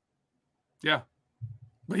Kelly. Yeah.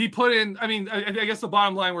 But he put in, I guess the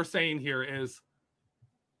bottom line we're saying here is,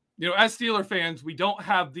 as Steeler fans, we don't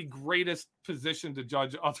have the greatest position to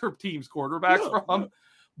judge other teams' quarterbacks from.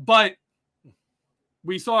 But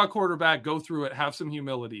we saw a quarterback go through it, have some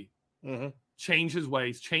humility, change his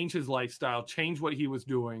ways, change his lifestyle, change what he was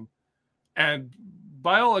doing. And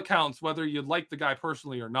by all accounts, whether you like the guy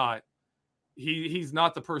personally or not, he's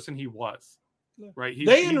not the person he was, right? He's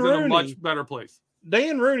in a much better place.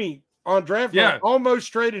 Dan Rooney on Draft.Learn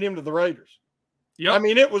almost traded him to the Raiders. Yep.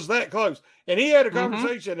 It was that close. And he had a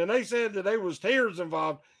conversation, and they said that there was tears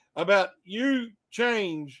involved about you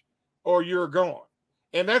change or you're gone.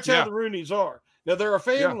 And that's how the Rooneys are. Now, they're a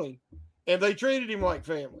family, and they treated him like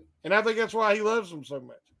family. And I think that's why he loves them so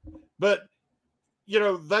much. But,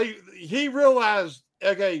 he realized,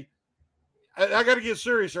 okay, I got to get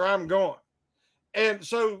serious or I'm gone. And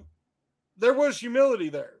so there was humility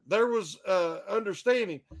there. There was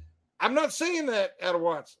understanding. I'm not seeing that out of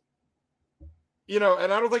Watson. And I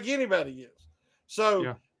don't think anybody is.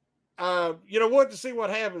 So, what to see what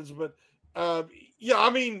happens. But,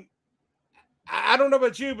 I don't know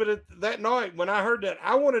about you, but that night when I heard that,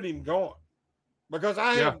 I wanted him gone because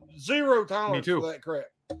I have zero tolerance for that crap.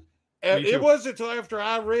 And it wasn't until after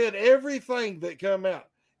I read everything that come out,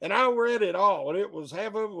 and I read it all, and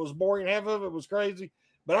half of it was boring, half of it was crazy,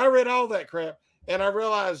 but I read all that crap, and I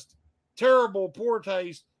realized terrible, poor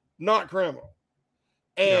taste, not criminal.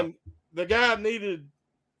 And the guy needed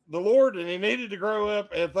the Lord, and he needed to grow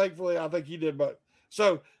up, and thankfully, I think he did both.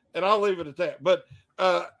 So, and I'll leave it at that. But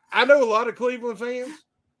I know a lot of Cleveland fans,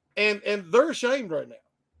 and they're ashamed right now.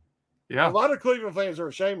 Yeah. A lot of Cleveland fans are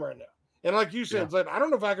ashamed right now. And like you said, I don't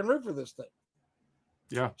know if I can root for this thing.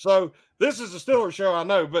 Yeah. So this is a Steelers show, I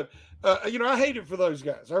know, but I hate it for those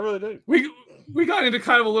guys. I really do. We got into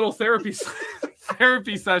kind of a little therapy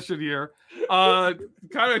session here. Kind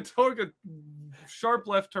of took a sharp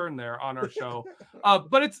left turn there on our show.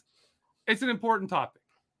 But it's an important topic.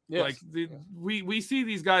 Yes. Like we see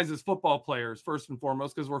these guys as football players first and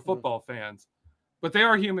foremost because we're football fans, but they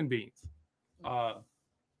are human beings.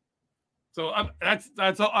 So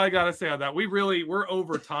that's all I gotta say on that. We're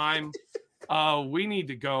over time. We need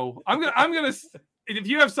to go. I'm gonna. If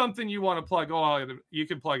you have something you want to plug, you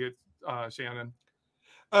can plug it, Shannon.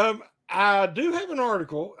 I do have an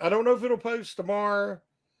article. I don't know if it'll post tomorrow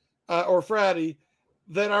or Friday.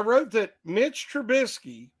 That I wrote that Mitch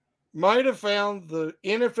Trubisky might have found the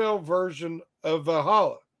NFL version of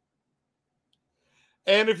Valhalla.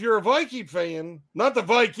 And if you're a Viking fan, not the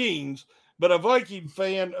Vikings, but a Viking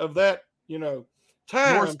fan of that,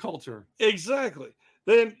 time. Norse culture. Exactly.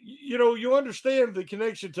 Then, you understand the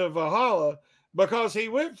connection to Valhalla because he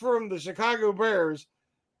went from the Chicago Bears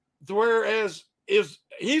to whereas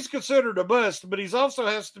he's considered a bust, but he's also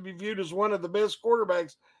has to be viewed as one of the best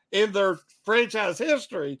quarterbacks in their franchise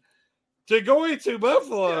history to going to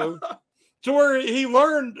Buffalo to where he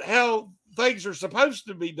learned how things are supposed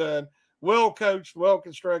to be done, well coached, well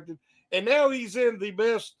constructed. And now he's in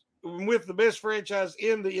with the best franchise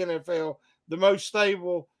in the NFL, the most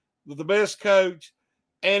stable, with the best coach,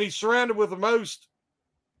 and he's surrounded with the most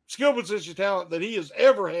skill position talent that he has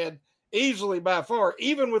ever had easily by far,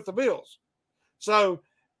 even with the Bills. So,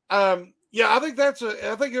 I think I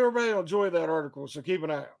think everybody will enjoy that article. So keep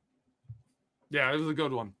an eye out. Yeah, it was a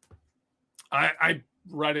good one. I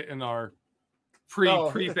read it in our pre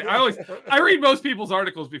thing. I read most people's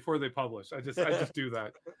articles before they publish. I just do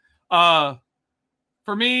that.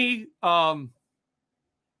 For me, I've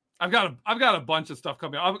got a bunch of stuff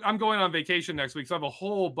coming out. I'm going on vacation next week, so I have a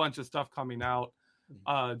whole bunch of stuff coming out.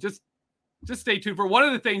 Just stay tuned for one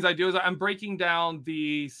of the things I do is I'm breaking down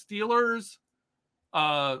the Steelers'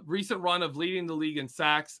 recent run of leading the league in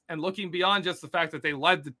sacks and looking beyond just the fact that they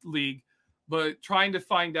led the league, but trying to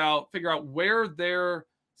figure out where their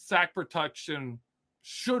sack protection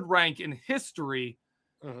should rank in history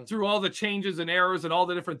through all the changes and errors and all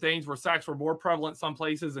the different things where sacks were more prevalent some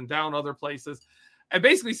places and down other places, and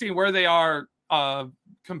basically seeing where they are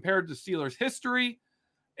compared to Steelers history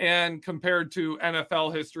and compared to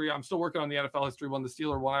NFL history. I'm still working on the NFL history one. The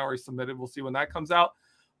Steeler one I already submitted. We'll see when that comes out.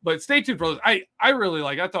 But stay tuned for those. I really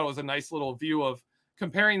I thought it was a nice little view of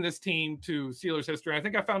comparing this team to Steelers history. I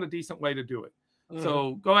think I found a decent way to do it.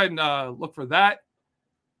 So go ahead and look for that.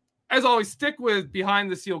 As always, stick with Behind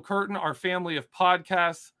the Steel Curtain, our family of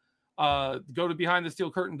podcasts. Go to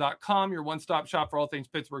BehindTheSteelCurtain.com, your one-stop shop for all things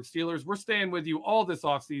Pittsburgh Steelers. We're staying with you all this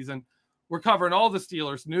offseason. We're covering all the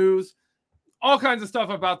Steelers news, all kinds of stuff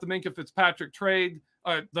about the Minkah Fitzpatrick trade,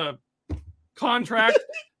 the contract.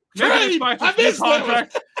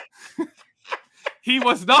 Contract. He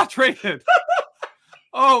was not traded.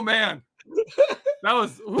 Oh, man. That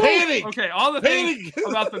was panic. Okay, all the things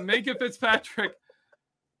about the Minkah Fitzpatrick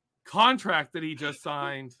contract that he just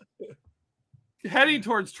signed, heading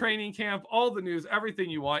towards training camp, all the news, everything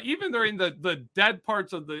you want, even during the dead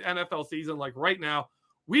parts of the NFL season, like right now,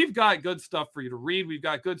 we've got good stuff for you to read. We've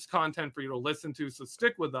got good content for you to listen to, so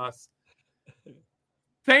stick with us.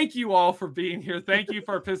 Thank you all for being here. Thank you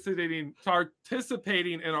for participating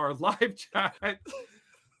in our live chat.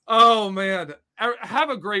 Oh, man.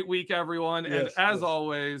 Have a great week, everyone. Yes, and as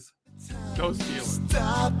always, go Steelers.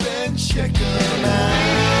 Stop and check them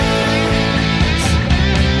out.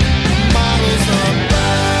 Models on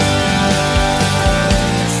bikes.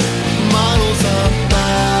 Models on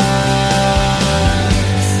bikes.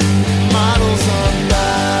 Models on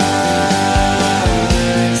bikes.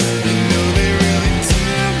 You know they really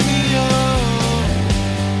turn me on.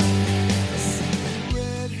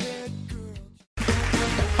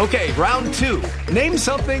 Okay, round 2. Name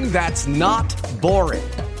something that's not boring.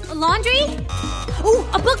 A laundry? Ooh,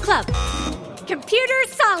 a book club. Computer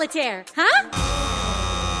solitaire, huh?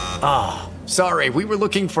 Ah, sorry, we were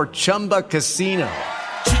looking for Chumba Casino.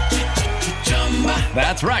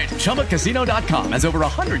 That's right, ChumbaCasino.com has over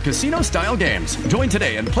 100 casino-style games. Join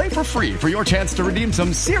today and play for free for your chance to redeem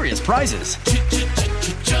some serious prizes.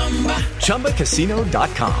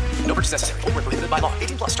 ChumbaCasino.com. No purchase necessary. Void where prohibited by law.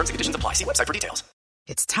 18+ terms and conditions apply. See website for details.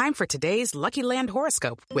 It's time for today's Lucky Land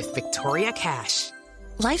horoscope with Victoria Cash.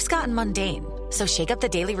 Life's gotten mundane, so shake up the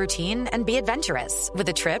daily routine and be adventurous with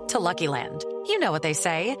a trip to Lucky Land. You know what they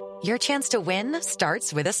say. Your chance to win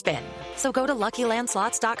starts with a spin. So go to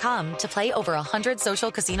LuckyLandSlots.com to play over 100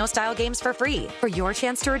 social casino-style games for free for your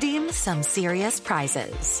chance to redeem some serious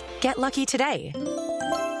prizes. Get lucky today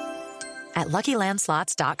at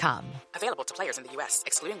LuckyLandSlots.com. Available to players in the U.S.,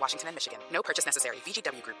 excluding Washington and Michigan. No purchase necessary.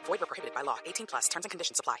 VGW Group. Void where prohibited by law. 18+. Terms and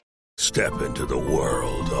conditions apply. Step into the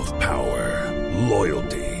world of power,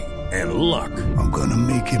 loyalty, and luck. I'm gonna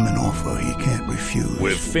make him an offer he can't refuse.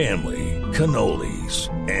 With family, cannolis,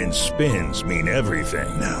 and spins mean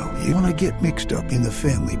everything. Now, you wanna get mixed up in the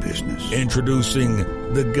family business. Introducing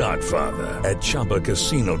The Godfather at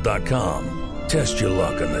ChumbaCasino.com. Test your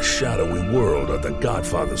luck in the shadowy world of The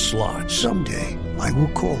Godfather slot. Someday, I will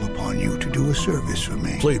call upon you to do a service for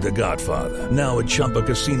me. Play The Godfather, now at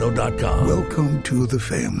ChumbaCasino.com. Welcome to the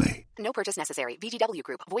family. No purchase necessary. VGW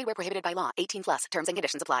Group. Void where prohibited by law. 18+. Terms and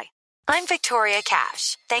conditions apply. I'm Victoria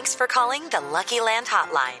Cash. Thanks for calling the Lucky Land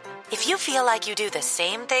Hotline. If you feel like you do the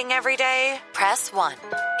same thing every day, press 1.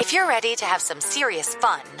 If you're ready to have some serious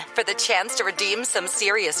fun for the chance to redeem some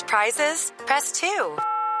serious prizes, press 2.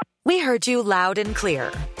 We heard you loud and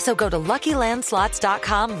clear. So go to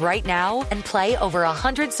LuckyLandSlots.com right now and play over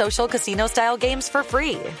 100 social casino-style games for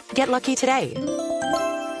free. Get lucky today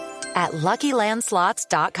at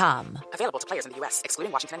LuckyLandSlots.com. Available to players in the U.S.,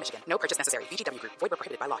 excluding Washington and Michigan. No purchase necessary. VGW Group. Void where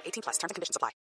prohibited by law. 18+. Terms and conditions apply.